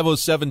got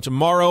 5:07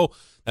 tomorrow.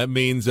 That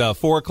means a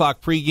 4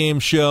 o'clock pregame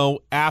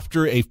show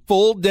after a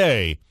full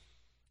day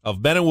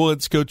of Ben and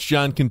Woods, Coach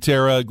John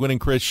Quintera, Gwen and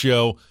Chris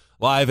show,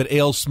 live at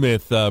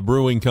AleSmith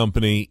Brewing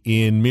Company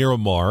in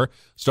Miramar,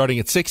 starting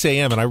at 6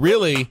 a.m. And I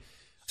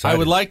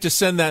would like to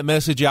send that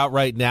message out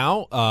right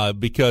now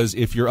because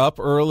if you're up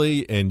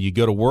early and you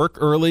go to work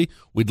early,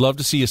 we'd love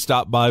to see you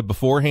stop by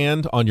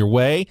beforehand on your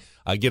way.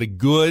 Get a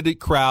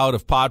good crowd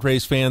of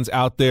Padres fans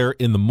out there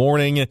in the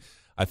morning.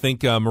 I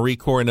think Marie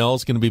Coronel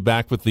is going to be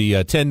back with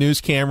the 10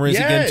 News cameras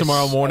again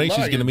tomorrow morning.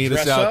 She's going to meet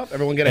us out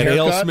Everyone get a at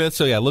haircut. AleSmith.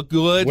 So, yeah, look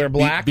good. Wear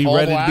black. Be all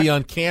ready black. to be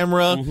on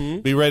camera. Mm-hmm.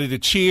 Be ready to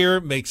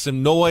cheer. Make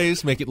some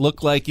noise. Make it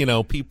look like,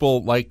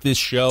 people like this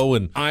show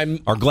and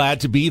are glad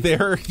to be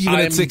there even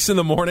at 6 in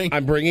the morning.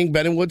 I'm bringing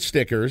Ben and Wood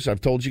stickers.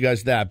 I've told you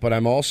guys that. But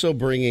I'm also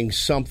bringing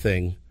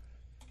something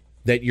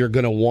that you're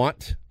going to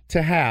want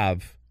to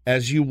have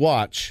as you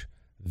watch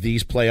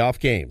these playoff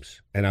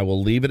games. And I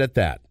will leave it at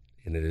that.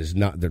 And it's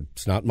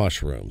not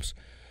mushrooms.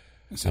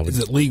 Is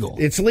it legal?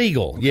 It's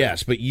legal,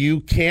 yes, but you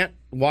can't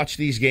watch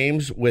these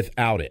games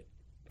without it,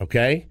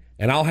 okay?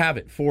 And I'll have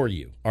it for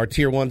you. Our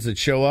tier ones that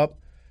show up,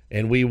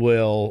 and we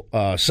will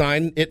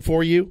sign it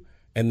for you,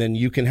 and then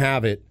you can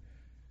have it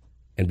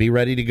and be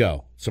ready to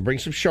go. So bring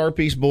some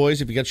Sharpies,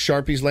 boys, if you got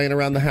Sharpies laying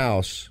around the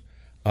house.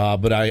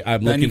 But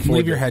I'm looking you can forward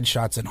leave your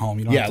headshots at home.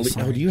 You don't have to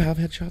sign. Do you have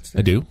headshots there?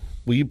 I do.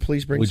 Will you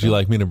please bring Would some? you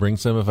like me to bring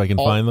some if I can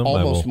find them?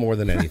 Almost more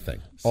than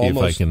anything. See if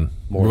I can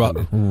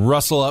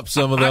rustle up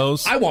some of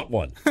those. I want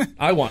one.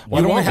 I want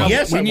one.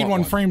 We need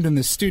one framed in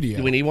the studio.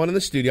 Do we need one in the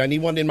studio? I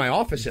need one in my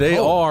office at They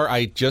home. are,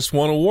 I just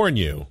want to warn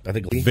you, Are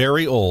they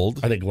very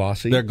old. Are they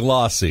glossy? They're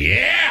glossy.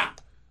 Yeah!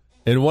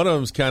 And one of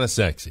them's kind of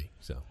sexy.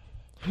 So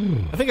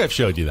I think I've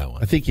showed you that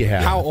one. I think you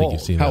have. How I think old?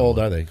 you've seen How that old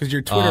one. are they? Because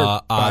your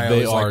Twitter bio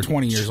they is are like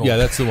 20 years old. Yeah,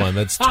 that's the one.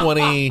 That's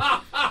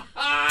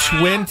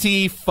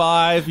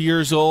 25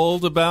 years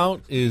old.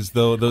 About is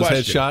those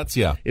Question. headshots.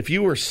 Yeah. If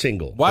you were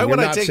single, Why and would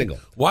you're I not take? single,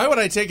 Why would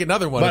I take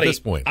another one Buddy, at this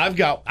point? I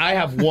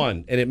have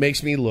one, and it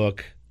makes me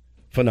look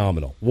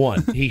phenomenal.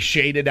 One, he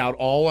shaded out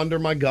all under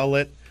my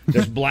gullet.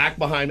 There's black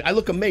behind me. I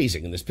look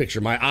amazing in this picture.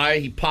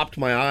 He popped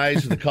my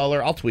eyes, the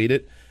color. I'll tweet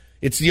it.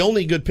 It's the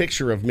only good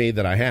picture of me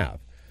that I have.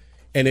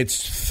 And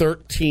it's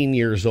 13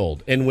 years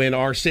old. And when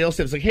our sales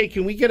staff is like, hey,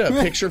 can we get a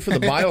picture for the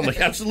bio? I'm like,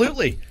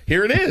 absolutely.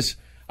 Here it is.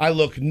 I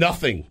look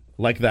nothing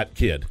like that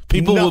kid.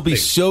 People will be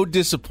Nothing. so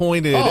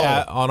disappointed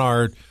on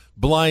our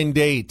blind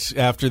date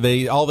after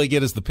all they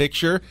get is the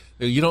picture.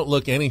 You don't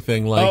look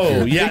anything like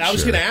your yeah. picture. I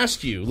was going to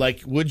ask you,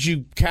 would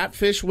you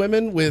catfish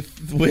women with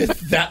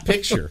that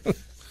picture?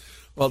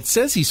 Well, it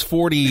says he's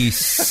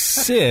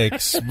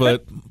 46,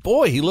 but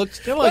boy, he looks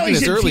kind of like in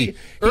his early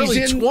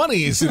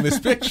 20s in this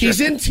picture. He's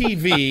in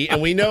TV,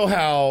 and we know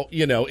how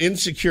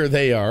insecure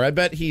they are. I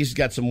bet he's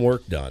got some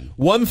work done.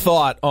 One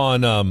thought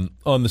on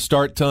the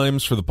start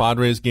times for the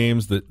Padres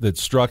games that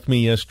struck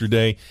me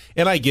yesterday,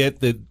 and I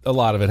get that a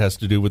lot of it has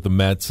to do with the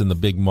Mets and the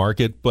big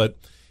market, but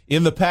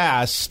in the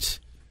past,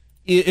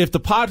 if the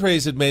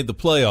Padres had made the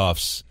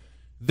playoffs,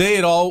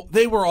 they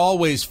were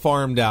always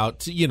farmed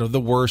out to,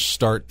 the worst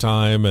start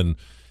time, and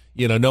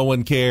no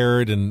one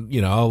cared, and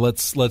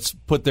let's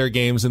put their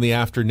games in the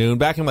afternoon.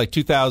 Back in like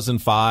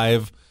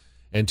 2005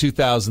 and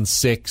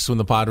 2006 when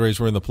the Padres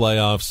were in the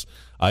playoffs,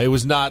 it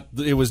was not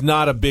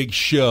a big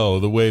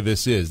show the way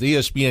this is. The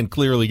ESPN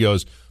clearly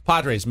goes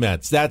Padres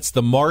Mets. That's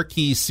the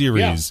marquee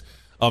series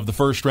of the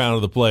first round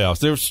of the playoffs.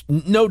 There's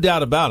no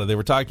doubt about it. They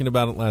were talking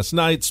about it last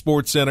night,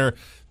 SportsCenter,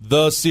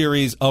 the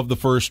series of the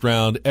first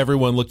round,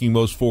 everyone looking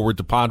most forward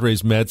to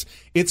Padres-Mets.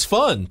 It's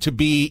fun to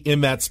be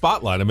in that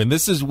spotlight. I mean,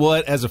 this is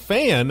what, as a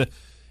fan,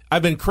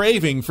 I've been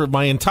craving for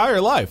my entire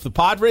life. The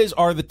Padres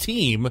are the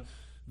team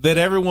that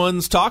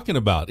everyone's talking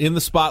about in the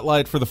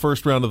spotlight for the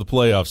first round of the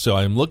playoffs. So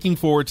I'm looking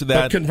forward to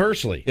that. But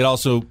conversely, it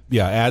also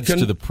adds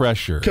to the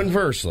pressure.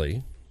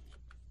 Conversely,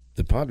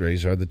 the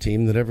Padres are the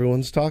team that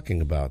everyone's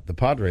talking about. The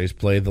Padres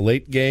play the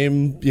late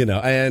game,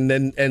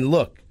 and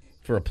look,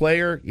 for a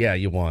player,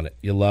 you want it.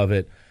 You love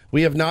it.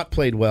 We have not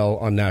played well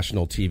on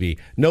national TV.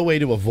 No way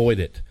to avoid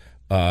it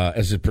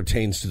as it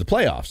pertains to the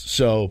playoffs.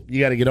 So you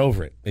got to get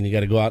over it, and you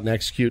got to go out and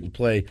execute and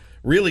play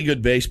really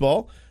good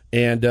baseball.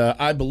 And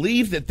I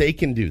believe that they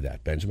can do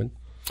that, Benjamin.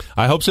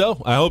 I hope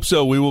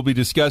so. We will be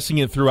discussing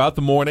it throughout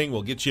the morning.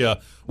 We'll get you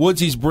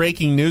Woodsy's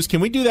breaking news. Can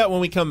we do that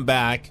when we come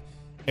back?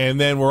 And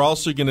then we're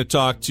also going to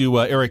talk to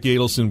Eric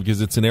Adelson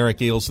because it's an Eric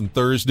Adelson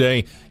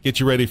Thursday. Get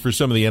you ready for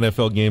some of the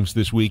NFL games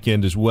this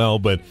weekend as well.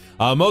 But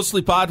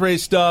mostly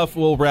Padres stuff.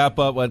 We'll wrap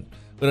up. We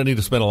don't need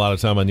to spend a lot of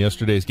time on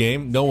yesterday's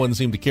game. No one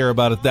seemed to care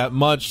about it that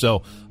much,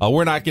 so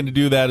we're not going to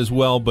do that as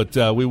well. But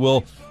we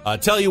will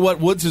tell you what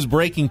Woods'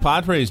 breaking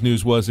Padres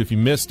news was if you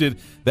missed it.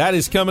 That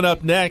is coming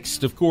up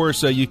next. Of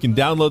course, you can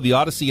download the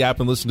Odyssey app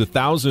and listen to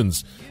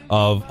thousands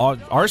of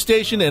our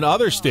station and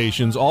other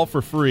stations all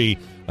for free.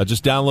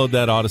 Just download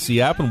that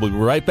Odyssey app, and we'll be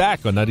right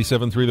back on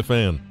 97.3 The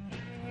Fan.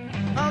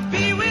 I'll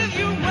be with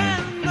you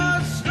when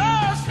the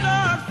stars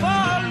start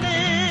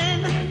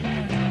falling.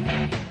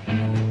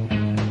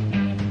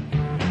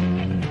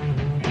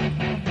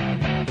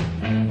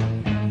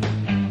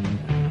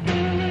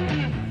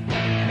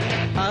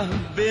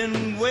 I've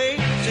been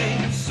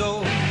waiting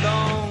so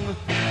long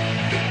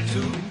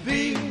to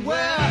be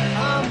where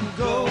I'm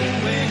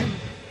going,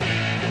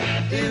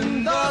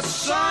 in the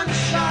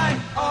sunshine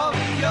of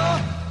your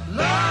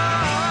love.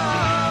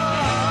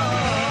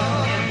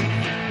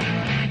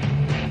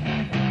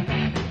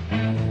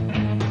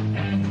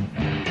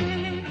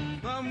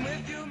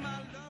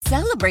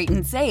 Celebrate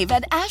and save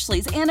at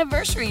Ashley's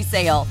Anniversary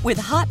Sale. With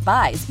Hot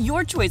Buys,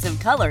 your choice of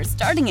colors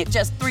starting at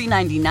just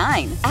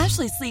 $3.99.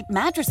 Ashley Sleep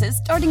mattresses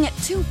starting at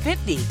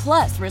 $2.50.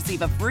 Plus,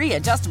 receive a free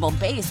adjustable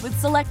base with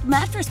select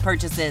mattress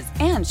purchases.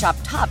 And shop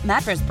top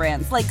mattress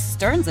brands like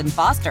Stearns &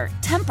 Foster,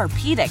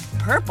 Tempur-Pedic,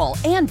 Purple,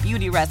 and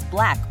Beautyrest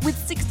Black with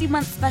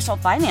 60-month special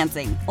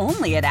financing.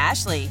 Only at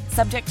Ashley.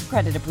 Subject to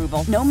credit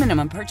approval. No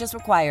minimum purchase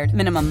required.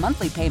 Minimum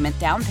monthly payment,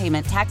 down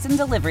payment, tax, and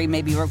delivery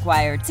may be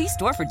required. See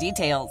store for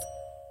details.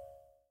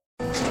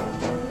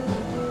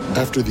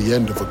 After the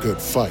end of a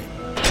good fight,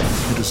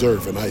 you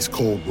deserve an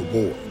ice-cold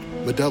reward.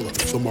 Modelo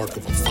is the mark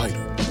of a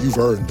fighter. You've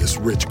earned this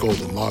rich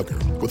golden lager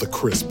with a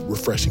crisp,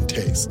 refreshing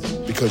taste.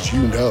 Because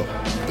you know,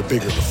 the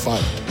bigger the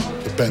fight,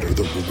 the better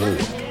the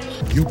reward.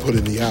 You put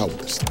in the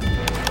hours,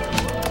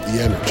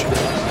 the energy,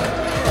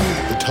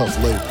 the tough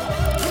labor.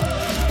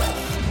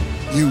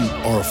 You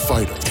are a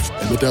fighter,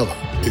 and Modelo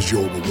is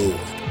your reward.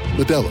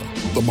 Modelo,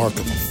 the mark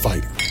of a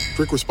fighter.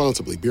 Drink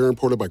responsibly. Beer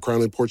imported by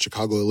Crown Imports,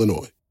 Chicago,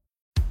 Illinois.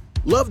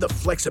 Love the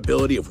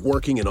flexibility of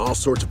working in all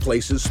sorts of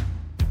places?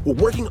 Well,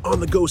 working on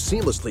the go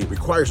seamlessly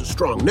requires a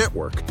strong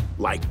network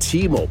like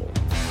T-Mobile.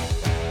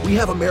 We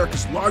have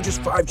America's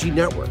largest 5G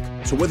network,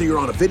 so whether you're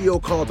on a video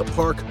call at the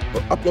park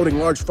or uploading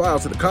large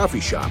files at a coffee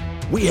shop,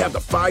 we have the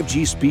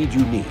 5G speed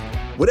you need.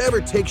 Whatever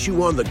takes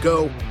you on the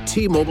go,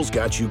 T-Mobile's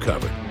got you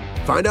covered.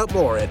 Find out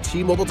more at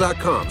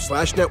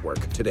T-Mobile.com/network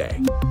today.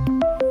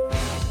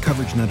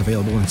 Coverage not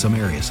available in some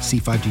areas. See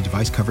 5G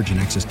device coverage and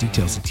access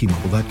details at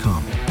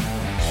T-Mobile.com.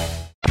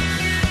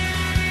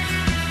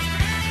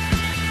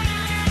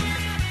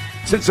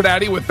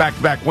 Cincinnati with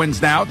back-to-back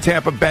wins now.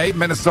 Tampa Bay,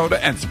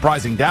 Minnesota, and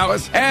surprising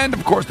Dallas. And,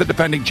 of course, the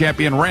defending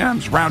champion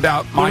Rams round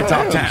out my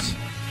top 10.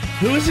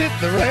 Who is it?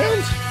 The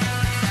Rams?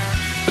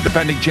 The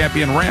defending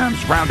champion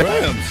Rams round out.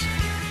 Rams.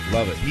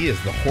 Love it. He is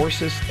the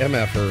hoarsest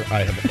MFer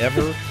I have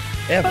ever.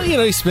 Well,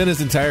 he spent his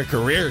entire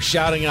career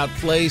shouting out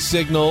play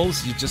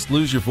signals. You just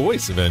lose your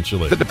voice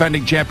eventually. The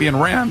defending champion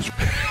Rams.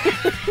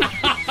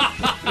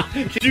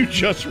 Did you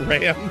just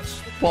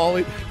Rams,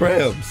 Paulie?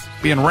 Rams.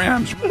 Being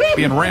Rams.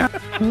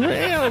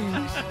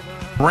 Rams.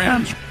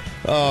 Rams.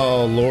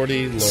 Oh,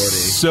 lordy.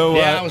 So,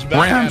 I was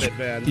back Rams. at it,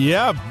 man.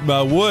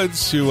 Yeah,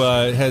 Woods, who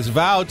has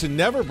vowed to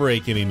never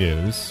break any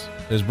news,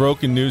 has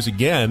broken news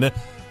again.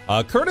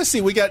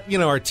 Courtesy, we got,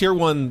 our Tier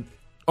 1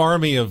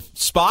 army of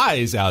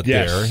spies out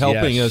there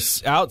helping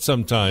us out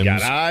sometimes.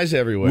 Got eyes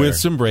everywhere. With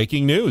some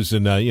breaking news.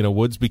 And,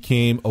 Woods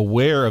became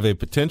aware of a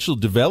potential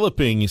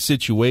developing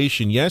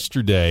situation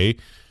yesterday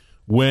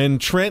when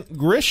Trent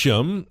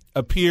Grisham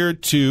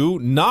appeared to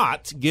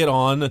not get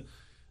on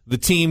the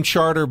team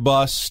charter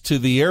bus to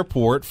the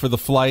airport for the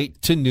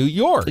flight to New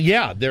York.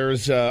 Yeah,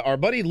 there's our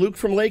buddy Luke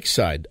from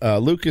Lakeside.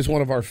 Luke is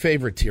one of our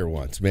favorite Tier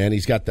 1s, man.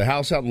 He's got the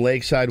house out in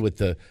Lakeside with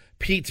the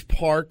Pete's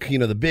Park,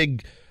 the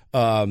big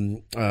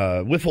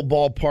wiffle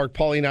ball park.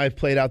 Paulie and I have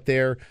played out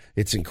there.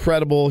 It's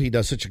incredible. He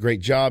does such a great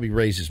job. He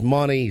raises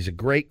money. He's a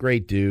great,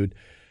 great dude.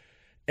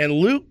 And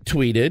Luke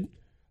tweeted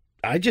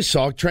I just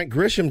saw Trent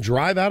Grisham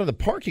drive out of the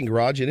parking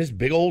garage in his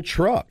big old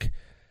truck.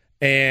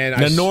 And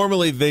now,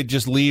 normally they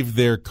just leave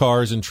their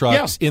cars and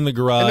trucks in the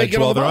garage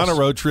while they're on a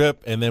road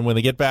trip, and then when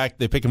they get back,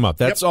 they pick them up.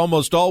 That's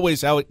almost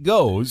always how it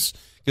goes,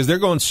 because they're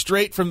going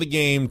straight from the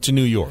game to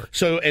New York.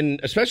 So,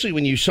 and especially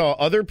when you saw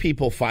other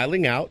people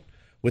filing out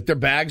with their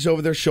bags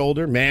over their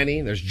shoulder,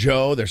 Manny, there's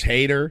Joe, there's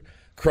Hader,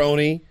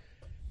 Crony,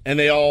 and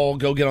they all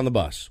go get on the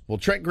bus. Well,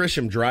 Trent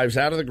Grisham drives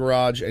out of the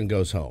garage and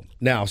goes home.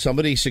 Now,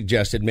 somebody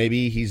suggested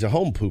maybe he's a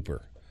home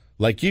pooper,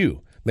 like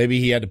you. Maybe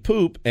he had to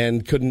poop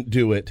and couldn't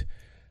do it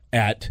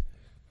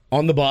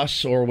on the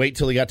bus or wait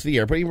till he got to the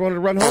airport. He wanted to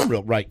run home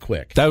right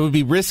quick. That would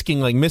be risking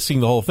missing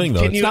the whole thing,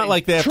 though. It's not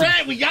like they have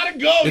Trent, we gotta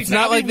go. It's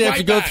not like they have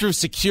to go through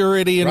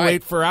security and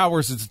wait for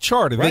hours. It's a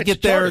charter. They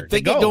get there.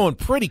 They get going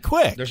pretty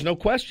quick. There's no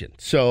question.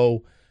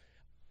 So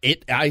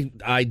I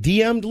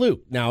DM'd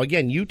Luke. Now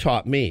again, you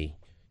taught me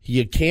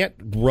you can't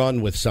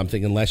run with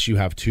something unless you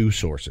have two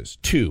sources.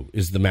 2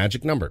 is the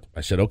magic number.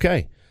 I said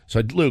okay. So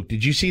Luke,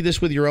 did you see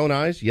this with your own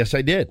eyes? Yes,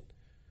 I did.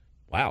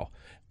 Wow.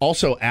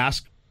 Also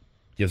ask.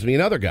 Gives me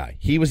another guy.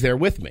 He was there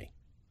with me.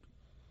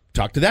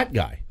 Talk to that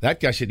guy. That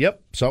guy said,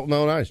 "Yep, saw it with my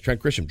own eyes." Trent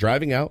Grisham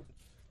driving out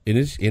in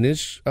his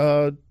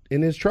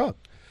truck.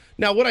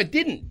 Now, what I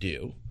didn't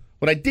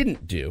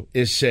do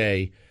is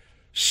say,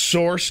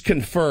 "Source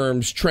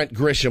confirms Trent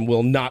Grisham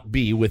will not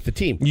be with the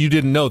team." You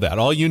didn't know that.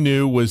 All you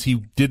knew was he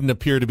didn't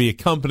appear to be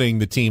accompanying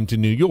the team to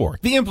New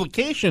York. The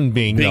implication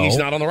being he's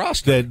not on the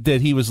roster.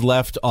 That he was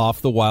left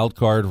off the wild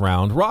card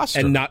round roster.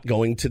 And not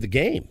going to the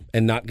game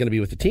and not going to be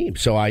with the team.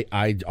 So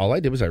all I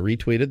did was I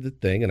retweeted the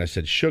thing and I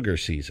said sugar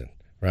season,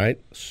 right?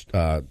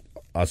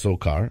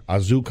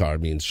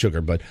 Azúcar means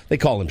sugar, but they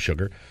call him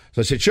sugar.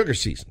 So I said sugar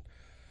season.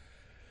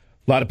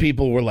 A lot of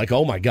people were like,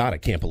 "Oh my God, I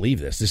can't believe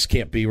this. This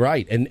can't be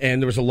right." And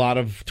there was a lot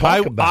of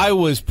talk about it. I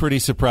was pretty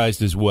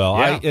surprised as well.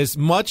 Yeah. As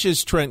much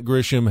as Trent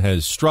Grisham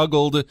has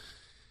struggled,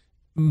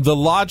 the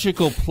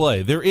logical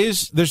play,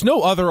 there's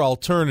no other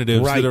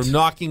alternatives that are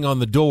knocking on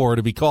the door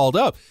to be called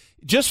up.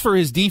 Just for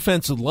his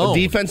defense alone,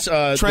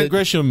 Trent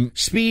Grisham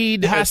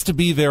speed has to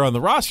be there on the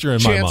roster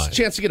in my mind.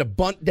 Chance to get a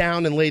bunt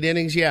down in late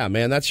innings, yeah,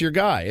 man, that's your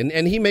guy.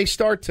 And he may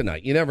start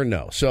tonight. You never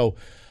know. So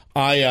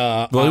he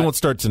won't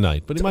start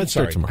tonight, but he might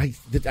start tomorrow.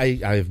 I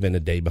have been a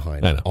day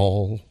behind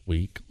all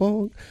week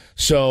long.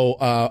 So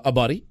a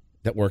buddy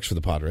that works for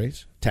the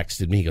Padres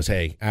texted me. He goes,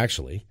 "Hey,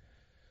 actually,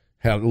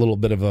 had a little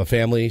bit of a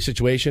family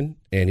situation,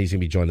 and he's going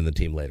to be joining the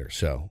team later."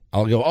 So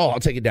I'll go, "Oh, I'll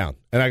take it down."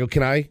 And I go,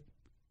 "Can I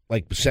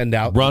send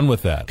out? Run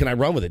with that. Can I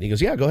run with it?" And he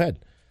goes, "Yeah, go ahead."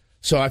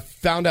 So I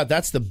found out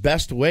that's the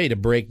best way to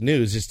break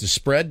news is to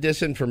spread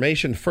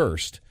disinformation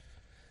first.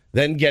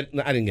 Then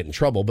I didn't get in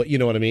trouble, but you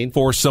know what I mean?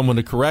 Force someone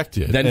to correct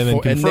it, and then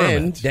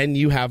confirm it. Then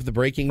you have the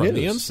breaking from news.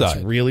 The inside.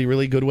 It's a really,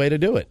 really good way to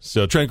do it.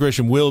 So Trent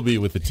Grisham will be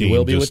with the team. He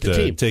will be with the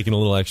team. Taking a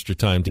little extra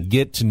time to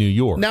get to New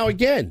York. Now,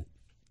 again,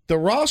 the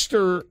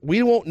roster,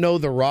 we won't know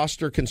the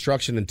roster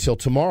construction until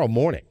tomorrow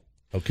morning,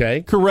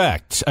 okay?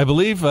 Correct. I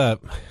believe,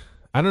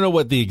 I don't know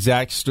what the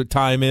exact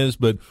time is,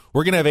 but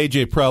we're going to have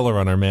A.J. Preller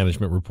on our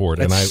management report.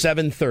 At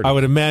 7:30. I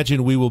would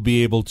imagine we will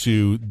be able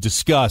to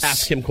discuss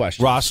Ask him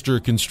questions. Roster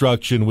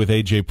construction with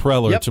A.J.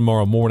 Preller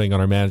tomorrow morning on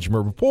our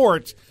management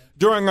report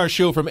during our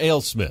show from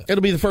AleSmith.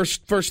 It'll be the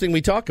first thing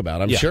we talk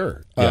about, I'm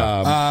sure.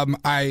 Yeah.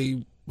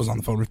 I was on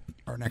the phone with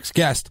our next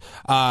guest.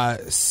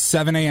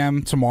 7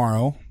 a.m.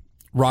 tomorrow,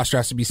 roster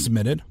has to be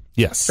submitted.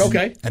 Yes.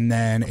 Okay. And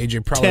then A.J.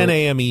 Preller. 10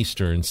 a.m.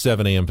 Eastern,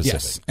 7 a.m.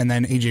 Pacific. Yes. And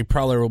then A.J.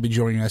 Preller will be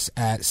joining us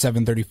at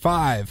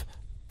 7:35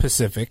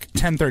 Pacific,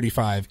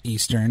 10:35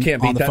 Eastern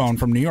on the phone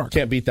from New York.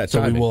 Can't beat that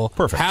timing. So we will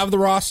have the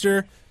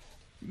roster.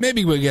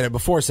 Maybe we'll get it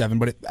before 7,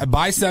 but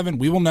by 7,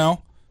 we will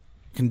know.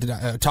 Can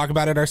talk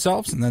about it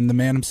ourselves, and then the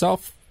man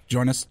himself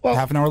join us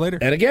half an hour later.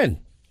 And again,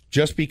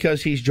 just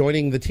because he's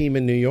joining the team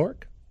in New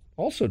York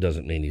also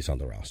doesn't mean he's on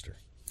the roster.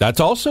 That's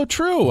also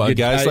true.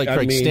 Guys like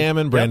Craig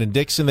Stammen, Brandon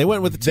Dixon, they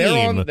went with the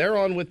team. They're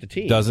on with the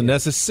team. Doesn't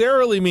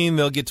necessarily mean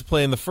they'll get to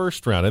play in the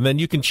first round. And then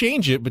you can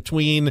change it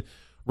between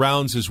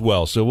rounds as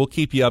well. So we'll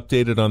keep you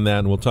updated on that,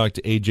 and we'll talk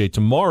to AJ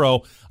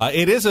tomorrow.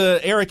 It is a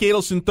Eric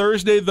Adelson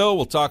Thursday, though.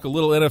 We'll talk a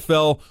little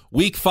NFL.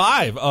 Week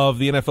 5 of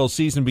the NFL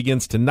season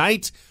begins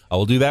tonight. I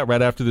will do that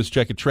right after this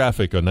check of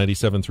traffic on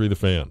 97.3 The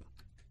Fan.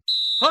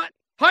 Hut,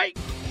 hi.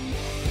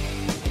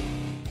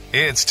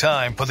 It's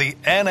time for the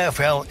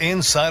NFL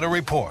Insider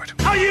Report.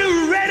 Are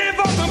you ready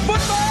for some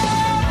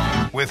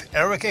football? With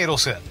Eric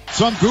Adelson.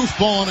 Some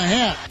goofball and a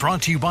half.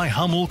 Brought to you by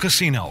Hummel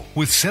Casino.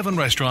 With 7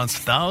 restaurants,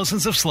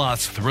 thousands of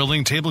slots,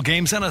 thrilling table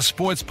games, and a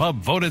sports pub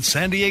voted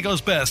San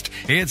Diego's best,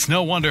 it's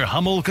no wonder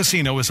Hummel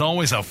Casino is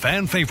always a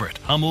fan favorite.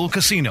 Hummel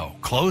Casino.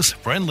 Close,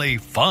 friendly,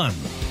 fun.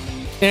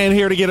 And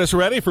here to get us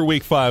ready for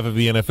Week 5 of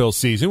the NFL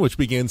season, which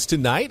begins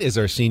tonight, is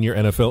our senior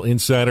NFL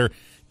insider,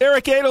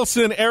 Eric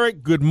Adelson.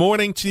 Eric, good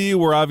morning to you.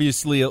 We're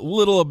obviously a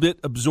little bit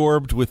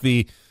absorbed with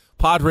the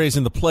Padres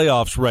in the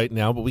playoffs right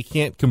now, but we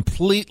can't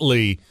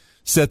completely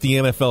set the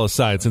NFL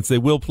aside since they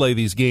will play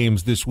these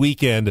games this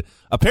weekend,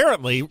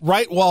 apparently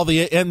right while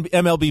the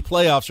MLB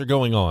playoffs are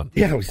going on.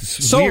 Yeah,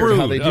 it's so weird rude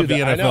how they do of the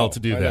that. NFL to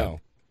do that.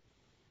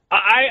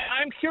 I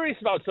I'm curious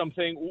about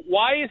something.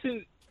 Why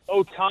isn't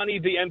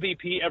Ohtani the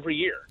MVP every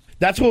year?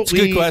 That's what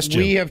good question.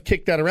 We have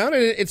kicked that around,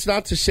 and it's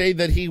not to say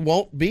that he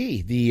won't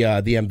be the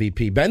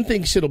MVP. Ben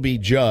thinks it'll be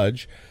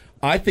Judge.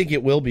 I think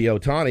it will be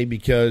Ohtani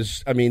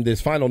because, I mean, his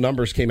final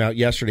numbers came out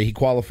yesterday. He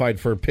qualified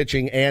for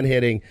pitching and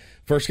hitting.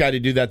 First guy to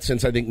do that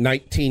since, I think,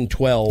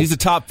 1912. He's a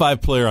top 5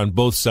 player on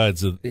both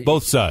sides.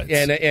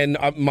 And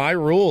my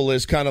rule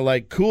is kind of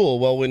like, cool,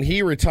 well, when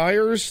he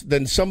retires,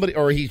 then somebody,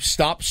 or he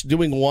stops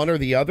doing one or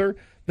the other,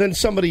 then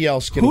somebody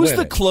else can win. Who's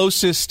the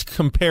closest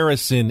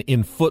comparison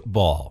in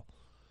football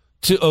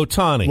to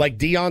Ohtani? Like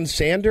Deion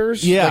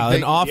Sanders? Yeah, like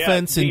an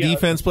offense and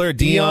defense player.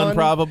 Deion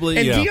probably.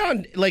 And yeah.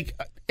 Deion, like,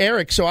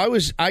 Eric, so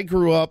I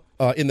grew up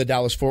in the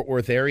Dallas-Fort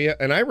Worth area,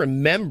 and I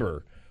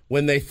remember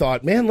when they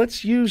thought, man,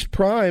 let's use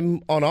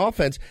Prime on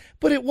offense,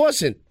 but it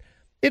wasn't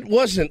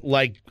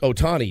like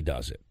Ohtani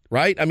does it,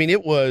 right? I mean,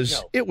 it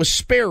was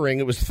sparing.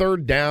 It was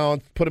third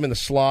down, put him in the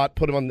slot,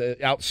 put him on the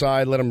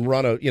outside, let him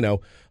run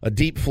a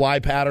deep fly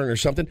pattern or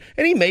something,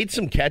 and he made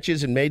some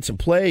catches and made some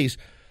plays.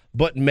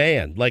 But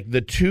man, like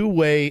the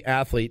two-way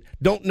athlete,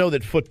 don't know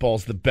that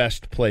football's the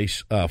best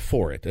place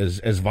for it,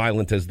 as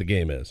violent as the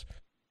game is.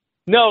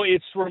 No,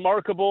 it's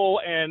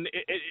remarkable, and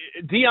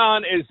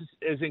Deion is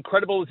as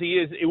incredible as he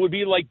is. It would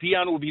be like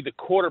Deion would be the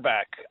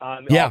quarterback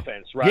on the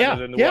offense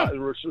rather than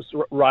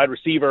the wide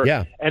receiver.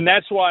 Yeah. And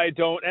that's why I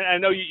don't. And I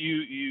know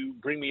you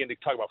bring me in to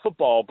talk about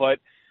football, but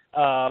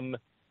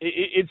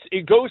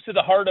it goes to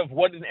the heart of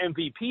what an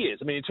MVP is.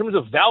 I mean, in terms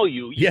of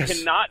value, you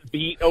cannot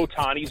beat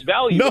Ohtani's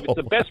value. No. If it's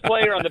the best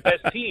player on the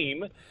best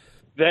team,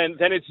 then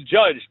it's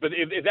Judge. But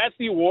if that's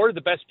the award,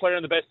 the best player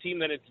on the best team,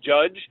 then it's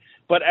Judge.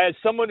 But as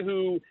someone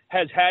who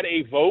has had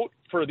a vote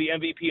for the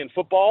MVP in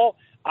football,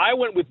 I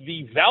went with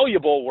the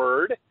valuable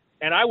word,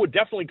 and I would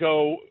definitely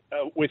go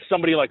with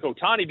somebody like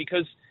Ohtani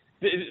because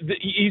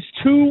he's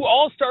 2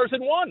 All-Stars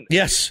in one.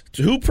 Yes.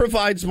 Who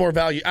provides more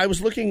value? I was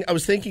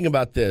thinking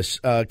about this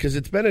because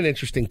it's been an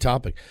interesting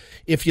topic.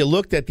 If you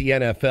looked at the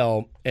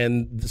NFL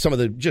and some of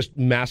the just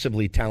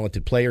massively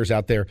talented players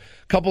out there,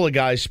 a couple of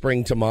guys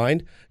spring to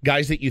mind,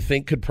 guys that you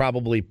think could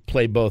probably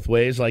play both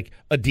ways, like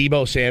a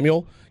Deebo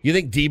Samuel. You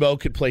think Deebo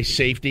could play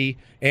safety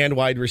and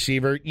wide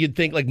receiver? You'd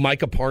think like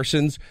Micah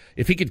Parsons,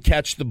 if he could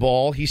catch the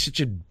ball, he's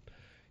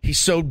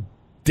so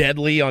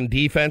deadly on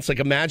defense. Like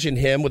imagine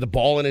him with a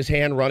ball in his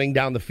hand running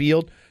down the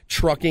field,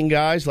 trucking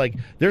guys. Like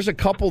there's a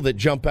couple that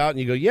jump out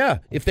and you go, yeah,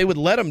 if they would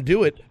let him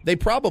do it, they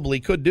probably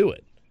could do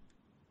it.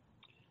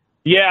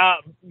 Yeah,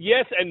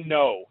 yes and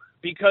no.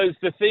 Because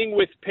the thing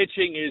with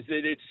pitching is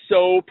that it's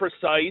so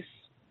precise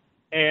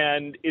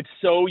and it's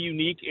so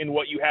unique in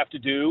what you have to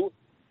do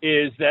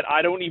is that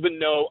I don't even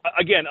know,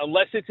 again,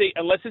 unless it's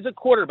a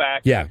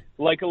quarterback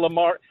like a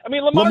Lamar. I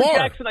mean, Lamar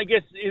Jackson, I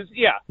guess, is,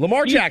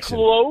 Lamar he's Jackson.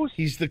 Close.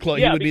 He's the close.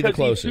 He would be the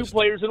closest. He's 2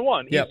 players in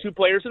one. Yep. He's 2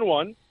 players in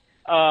one.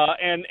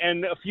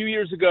 And a few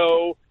years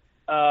ago,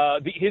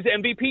 his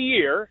MVP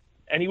year,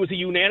 and he was a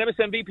unanimous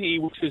MVP,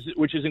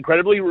 which is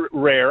incredibly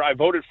rare. I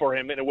voted for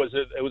him, and it was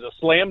a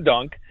slam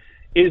dunk,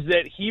 is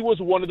that he was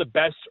one of the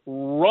best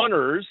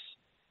runners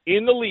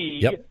in the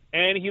league,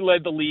 and he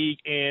led the league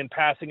in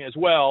passing as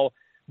well.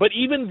 But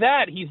even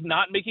that, he's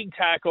not making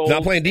tackles.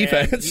 Not playing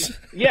defense.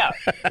 Yeah.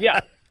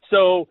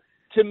 So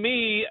to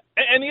me,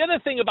 and the other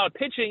thing about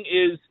pitching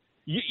is,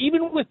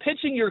 even with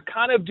pitching, you're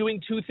kind of doing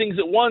 2 things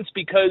at once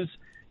because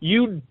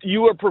you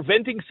are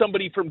preventing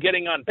somebody from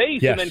getting on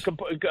base, and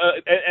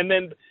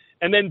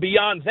then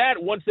beyond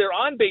that, once they're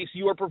on base,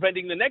 you are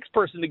preventing the next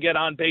person to get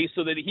on base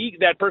so that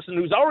that person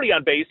who's already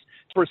on base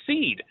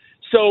proceed.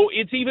 So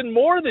it's even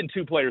more than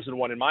 2 players in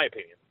one, in my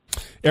opinion.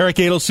 Eric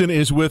Adelson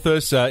is with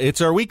us. It's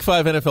our Week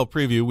 5 NFL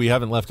preview. We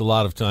haven't left a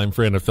lot of time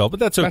for NFL, but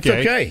that's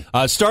okay. That's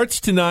okay.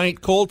 Starts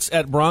tonight, Colts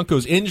at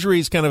Broncos. Injury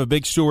is kind of a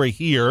big story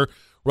here.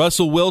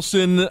 Russell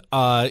Wilson,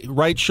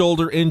 right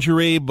shoulder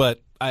injury,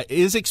 but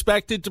is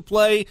expected to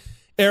play,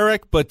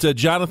 Eric. But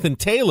Jonathan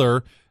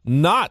Taylor,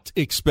 not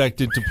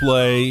expected to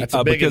play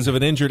because of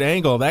an injured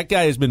ankle. That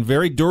guy has been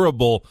very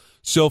durable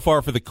so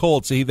far for the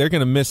Colts. They're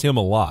going to miss him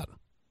a lot.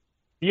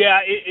 Yeah,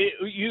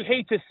 you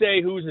hate to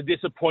say who's a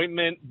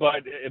disappointment,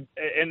 but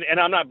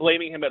and I'm not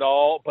blaming him at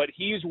all, but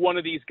he's one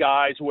of these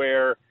guys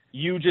where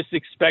you just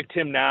expect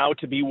him now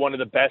to be one of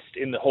the best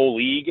in the whole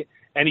league,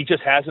 and he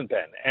just hasn't been.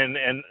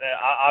 And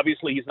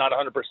obviously he's not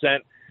 100%,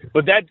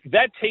 but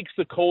that takes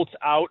the Colts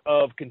out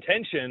of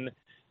contention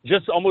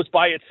just almost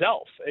by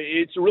itself.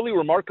 It's really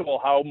remarkable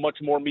how much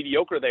more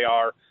mediocre they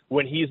are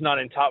when he's not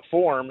in top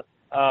form.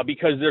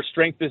 Because their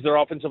strength is their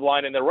offensive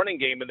line and their running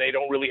game, and they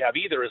don't really have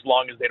either as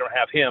long as they don't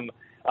have him.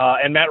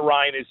 And Matt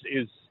Ryan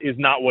is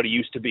not what he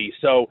used to be.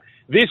 So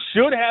this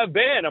should have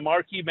been a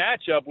marquee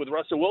matchup with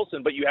Russell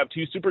Wilson, but you have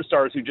 2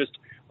 superstars who just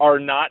are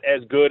not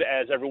as good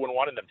as everyone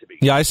wanted them to be.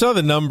 Yeah, I saw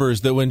the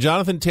numbers that when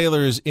Jonathan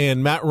Taylor is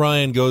in, Matt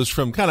Ryan goes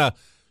from kind of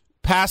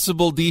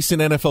passable,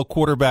 decent NFL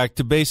quarterback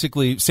to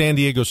basically San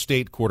Diego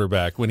State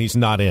quarterback when he's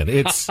not in.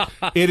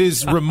 It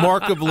is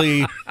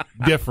remarkably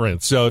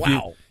different. So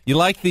You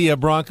like the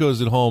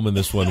Broncos at home in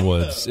this one,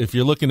 Woods. If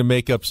you're looking to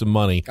make up some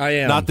money. I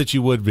am. Not that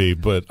you would be,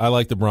 but I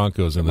like the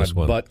Broncos in this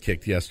one. My butt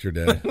kicked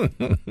yesterday.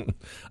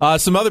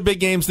 Some other big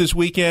games this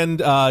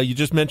weekend. You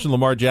just mentioned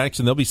Lamar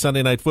Jackson. There'll be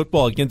Sunday Night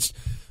Football against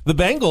the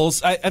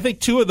Bengals. I think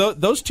two of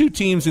those two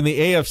teams in the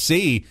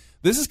AFC,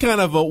 this is kind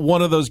of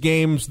one of those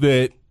games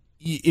that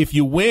if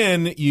you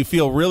win, you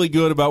feel really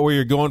good about where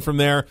you're going from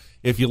there.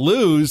 If you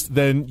lose,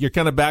 then you're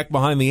kind of back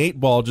behind the 8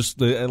 ball, just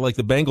like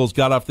the Bengals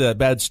got off to that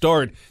bad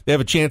start. They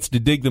have a chance to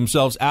dig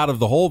themselves out of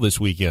the hole this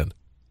weekend.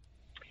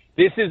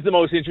 This is the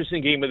most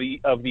interesting game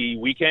of the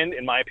weekend,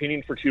 in my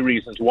opinion, for two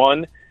reasons.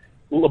 One,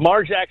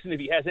 Lamar Jackson, if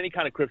he has any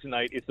kind of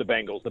kryptonite, it's the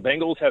Bengals. The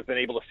Bengals have been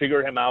able to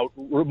figure him out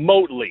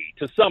remotely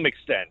to some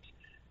extent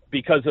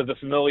because of the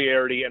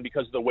familiarity and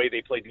because of the way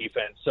they play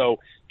defense. So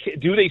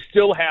do they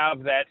still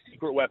have that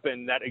secret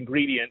weapon, that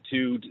ingredient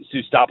to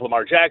stop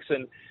Lamar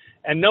Jackson?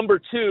 And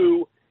number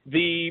two,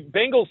 the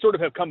Bengals sort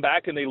of have come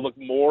back and they look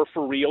more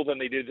for real than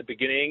they did at the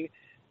beginning.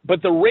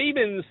 But the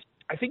Ravens,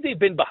 I think they've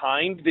been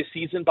behind this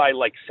season by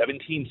like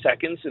 17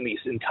 seconds in the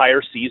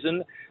entire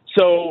season.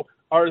 So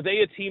are they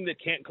a team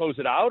that can't close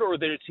it out, or are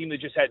they a team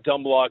that just had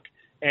dumb luck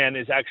and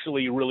is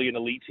actually really an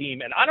elite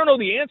team? And I don't know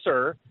the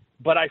answer,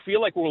 but I feel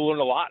like we'll learn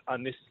a lot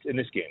in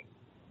this game.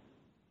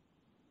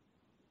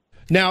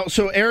 Now,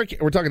 so Eric,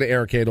 we're talking to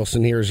Eric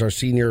Adelson here as our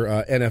senior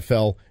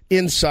NFL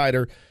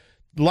insider.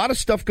 A lot of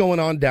stuff going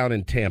on down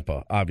in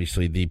Tampa,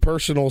 obviously. The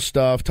personal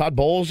stuff. Todd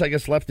Bowles, I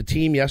guess, left the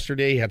team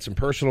yesterday. He had some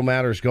personal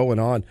matters going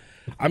on.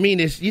 I mean,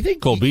 you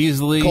think Cole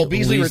Beasley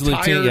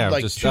retired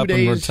like just 2 up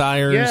days? and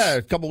retires. Yeah,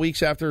 a couple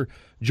weeks after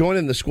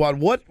joining the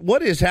squad.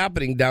 What is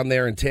happening down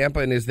there in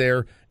Tampa, and is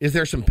there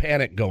some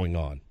panic going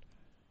on?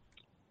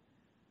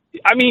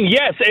 I mean,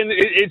 yes, and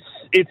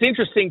it's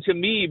interesting to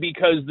me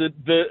because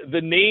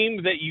the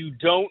name that you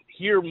don't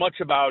hear much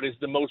about is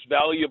the most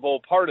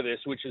valuable part of this,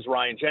 which is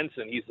Ryan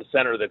Jensen. He's the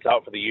center that's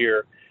out for the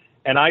year.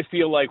 And I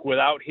feel like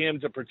without him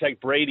to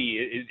protect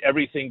Brady,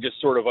 everything just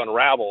sort of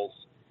unravels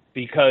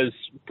because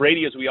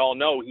Brady, as we all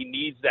know, he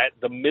needs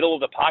the middle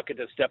of the pocket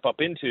to step up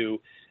into.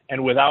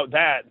 And without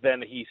that,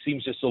 then he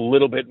seems just a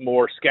little bit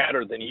more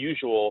scattered than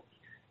usual.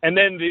 And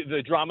then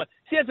the drama.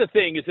 See, that's the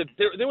thing, is that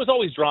there was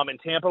always drama in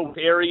Tampa with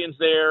Arians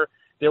there.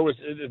 There was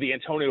the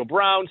Antonio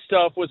Brown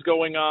stuff was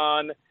going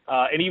on.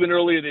 And even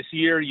earlier this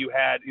year, you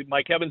had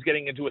Mike Evans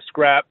getting into a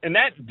scrap. And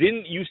that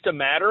didn't used to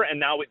matter, and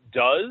now it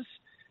does,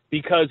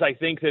 because I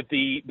think that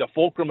the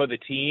fulcrum of the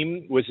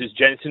team, which is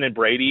Jensen and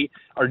Brady,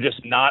 are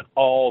just not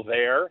all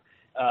there.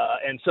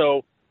 And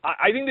so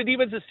I think the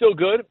defense is still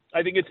good.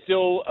 I think it's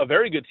still a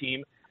very good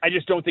team. I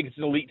just don't think it's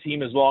an elite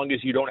team as long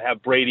as you don't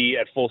have Brady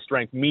at full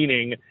strength,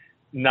 meaning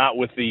not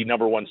with the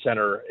number one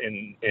center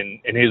in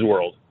his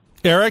world.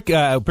 Eric,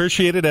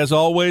 appreciate it as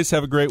always.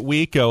 Have a great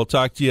week. We'll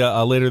talk to you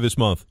later this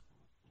month.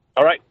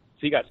 All right.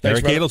 See you guys.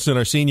 Eric Adelson,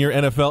 our senior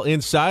NFL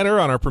insider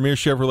on our Premier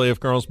Chevrolet of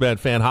Carlsbad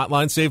fan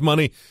hotline. Save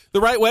money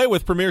the right way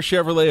with Premier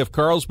Chevrolet of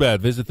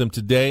Carlsbad. Visit them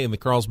today in the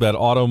Carlsbad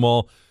Auto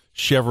Mall.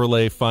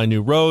 Chevrolet, find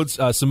new roads.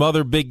 Some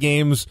other big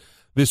games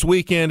this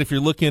weekend if you're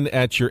looking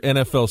at your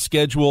NFL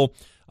schedule.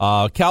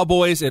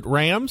 Cowboys at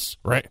Rams.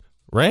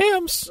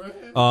 Rams.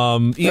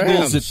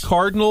 Eagles at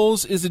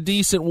Cardinals is a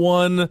decent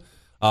one.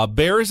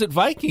 Bears at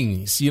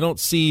Vikings. You don't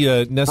see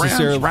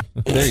necessarily.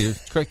 There you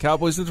go.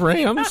 Cowboys at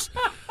Rams.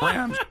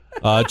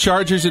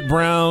 Chargers at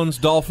Browns.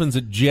 Dolphins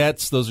at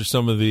Jets. Those are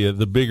some of the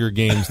bigger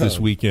games this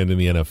weekend in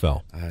the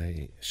NFL.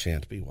 I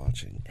shan't be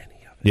watching any of it.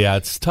 Yeah,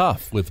 it's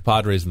tough with the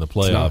Padres in the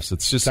playoffs.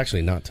 It's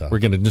actually not tough. We're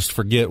going to just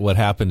forget what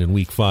happened in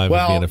Week 5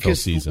 of the NFL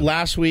season.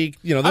 Last week,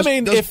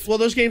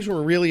 those games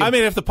were really. I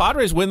mean, if the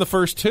Padres win the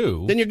first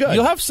two, then you're good.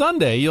 You'll have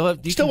Sunday. You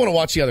still want to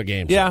watch the other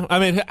games. Yeah, I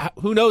mean,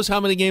 who knows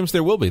how many games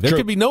there will be? There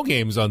could be no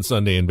games on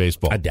Sunday in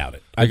baseball. I doubt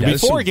it. There could be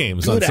 4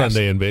 games on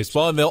Sunday in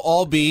baseball, and they'll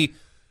all be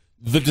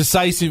the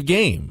decisive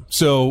game.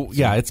 So,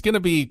 yeah, it's going to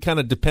be kind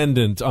of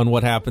dependent on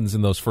what happens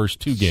in those first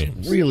 2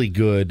 games. Really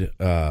good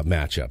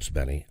matchups,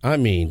 Benny. I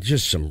mean,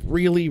 just some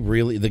really,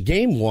 some of the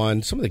game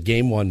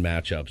one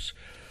matchups.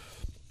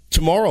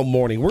 Tomorrow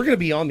morning, we're going to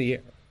be on the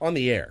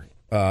air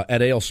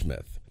at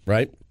AleSmith,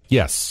 right?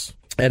 Yes.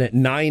 And at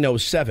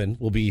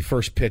 9:07 will be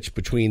first pitch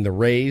between the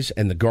Rays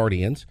and the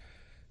Guardians.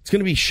 It's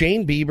going to be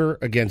Shane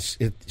Bieber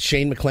against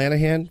Shane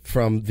McClanahan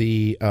from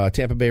the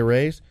Tampa Bay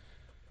Rays.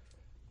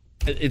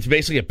 It's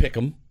basically a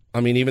pick'em.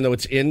 I mean, even though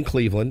it's in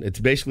Cleveland, it's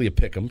basically a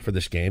pick'em for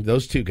this game.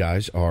 Those two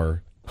guys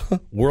are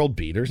world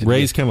beaters.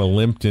 Rays kind of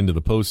limped into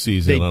the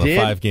postseason on a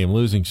 5-game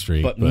losing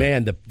streak. But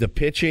man, the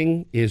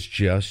pitching is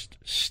just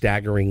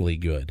staggeringly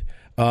good.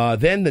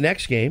 Then the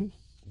next game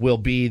will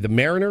be the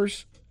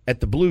Mariners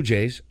at the Blue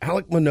Jays,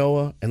 Alek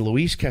Manoah and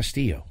Luis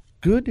Castillo.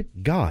 Good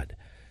God.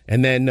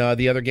 And then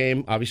the other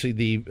game, obviously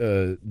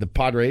the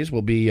Padres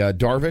will be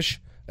Darvish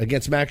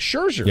against Max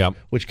Scherzer,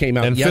 which came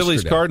out yesterday. And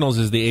Phillies-Cardinals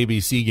is the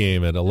ABC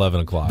game at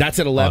 11 o'clock. That's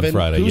at 11? On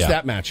Friday. Who's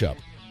that matchup?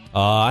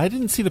 I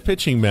didn't see the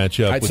pitching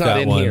matchup it's with not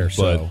that in one. Here,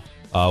 but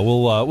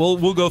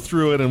we'll go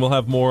through it, and we'll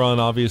have more on,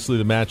 obviously,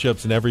 the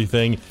matchups and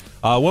everything.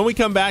 When we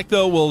come back,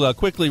 though, we'll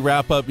quickly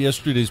wrap up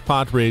yesterday's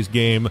Padres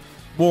game.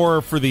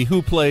 more for the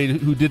who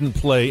played, who didn't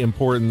play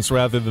importance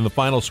rather than the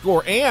final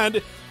score.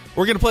 And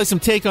we're going to play some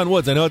Take on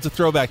Woods. I know it's a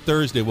Throwback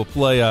Thursday. We'll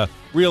play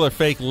Real or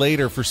Fake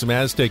later for some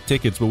Aztec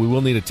tickets, but we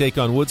will need a Take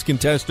on Woods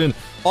contestant.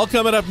 All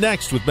coming up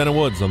next with Ben and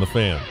Woods on The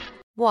Fan.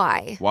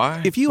 Why?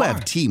 Why? If you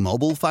have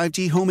T-Mobile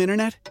 5G home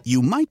internet,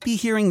 you might be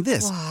hearing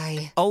this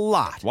Why? a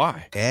lot.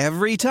 Why?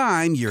 Every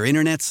time your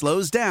internet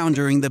slows down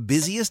during the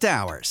busiest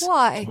hours.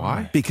 Why?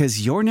 Why?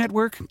 Because your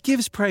network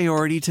gives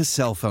priority to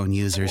cell phone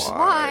users.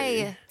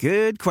 Why?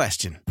 Good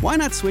question. Why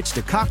not switch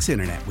to Cox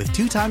Internet with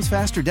 2 times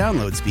faster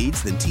download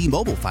speeds than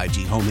T-Mobile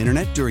 5G home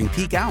internet during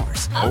peak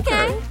hours?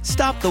 Okay.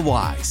 Stop the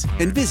whys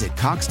and visit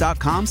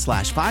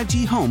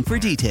cox.com/5G home for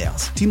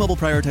details. T-Mobile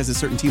prioritizes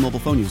certain T-Mobile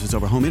phone users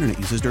over home internet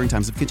users during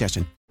times of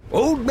congestion.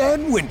 Old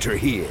Man Winter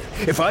here.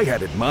 If I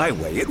had it my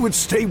way, it would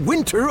stay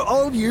winter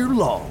all year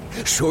long.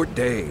 Short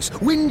days,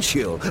 wind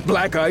chill,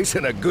 black ice,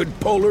 and a good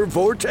polar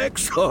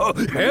vortex. Oh,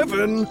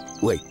 heaven.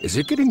 Wait, is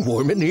it getting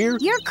warm in here?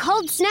 Your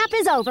cold snap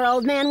is over,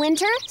 Old Man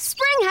Winter.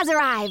 Spring has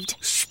arrived.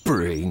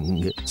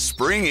 Spring.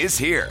 Spring is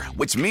here,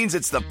 which means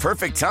it's the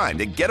perfect time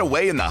to get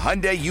away in the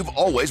Hyundai you've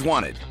always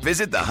wanted.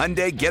 Visit the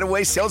Hyundai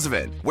Getaway Sales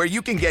Event, where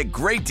you can get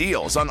great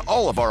deals on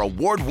all of our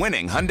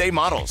award-winning Hyundai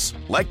models,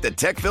 like the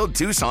tech-filled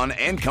Tucson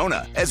and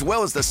Kona, as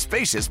well as the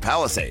spacious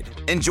Palisade.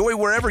 Enjoy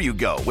wherever you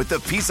go with the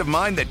peace of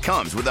mind that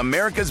comes with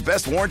America's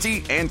best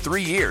warranty and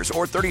 3 years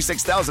or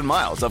 36,000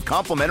 miles of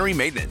complimentary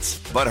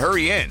maintenance. But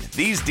hurry in,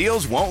 these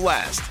deals won't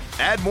last.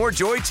 Add more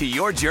joy to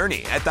your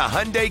journey at the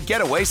Hyundai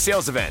Getaway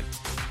Sales Event.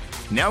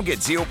 Now get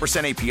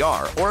 0%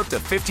 APR or up to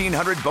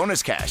 $1,500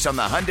 bonus cash on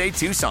the Hyundai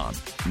Tucson.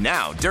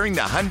 Now, during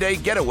the Hyundai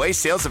Getaway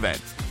Sales Event.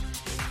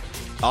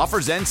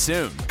 Offers end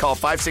soon. Call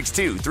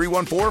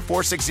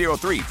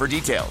 562-314-4603 for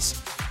details.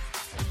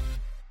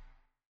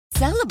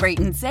 Celebrate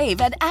and save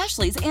at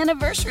Ashley's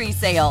Anniversary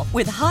Sale.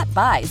 With Hot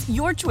Buys,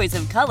 your choice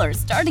of colors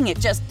starting at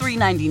just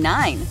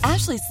 $3.99.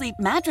 Ashley Sleep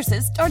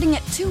mattresses starting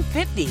at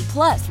 $2.50.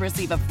 Plus,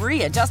 receive a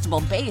free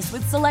adjustable base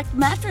with select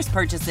mattress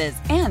purchases.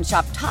 And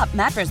shop top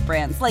mattress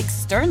brands like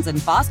Stearns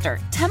 & Foster,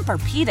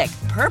 Tempur-Pedic,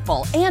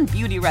 Purple, and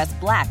Beautyrest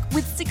Black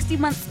with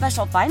 60-month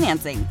special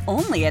financing.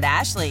 Only at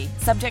Ashley.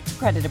 Subject to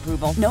credit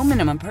approval. No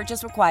minimum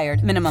purchase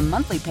required. Minimum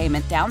monthly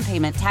payment, down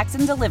payment, tax,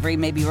 and delivery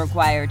may be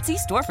required. See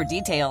store for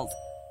details.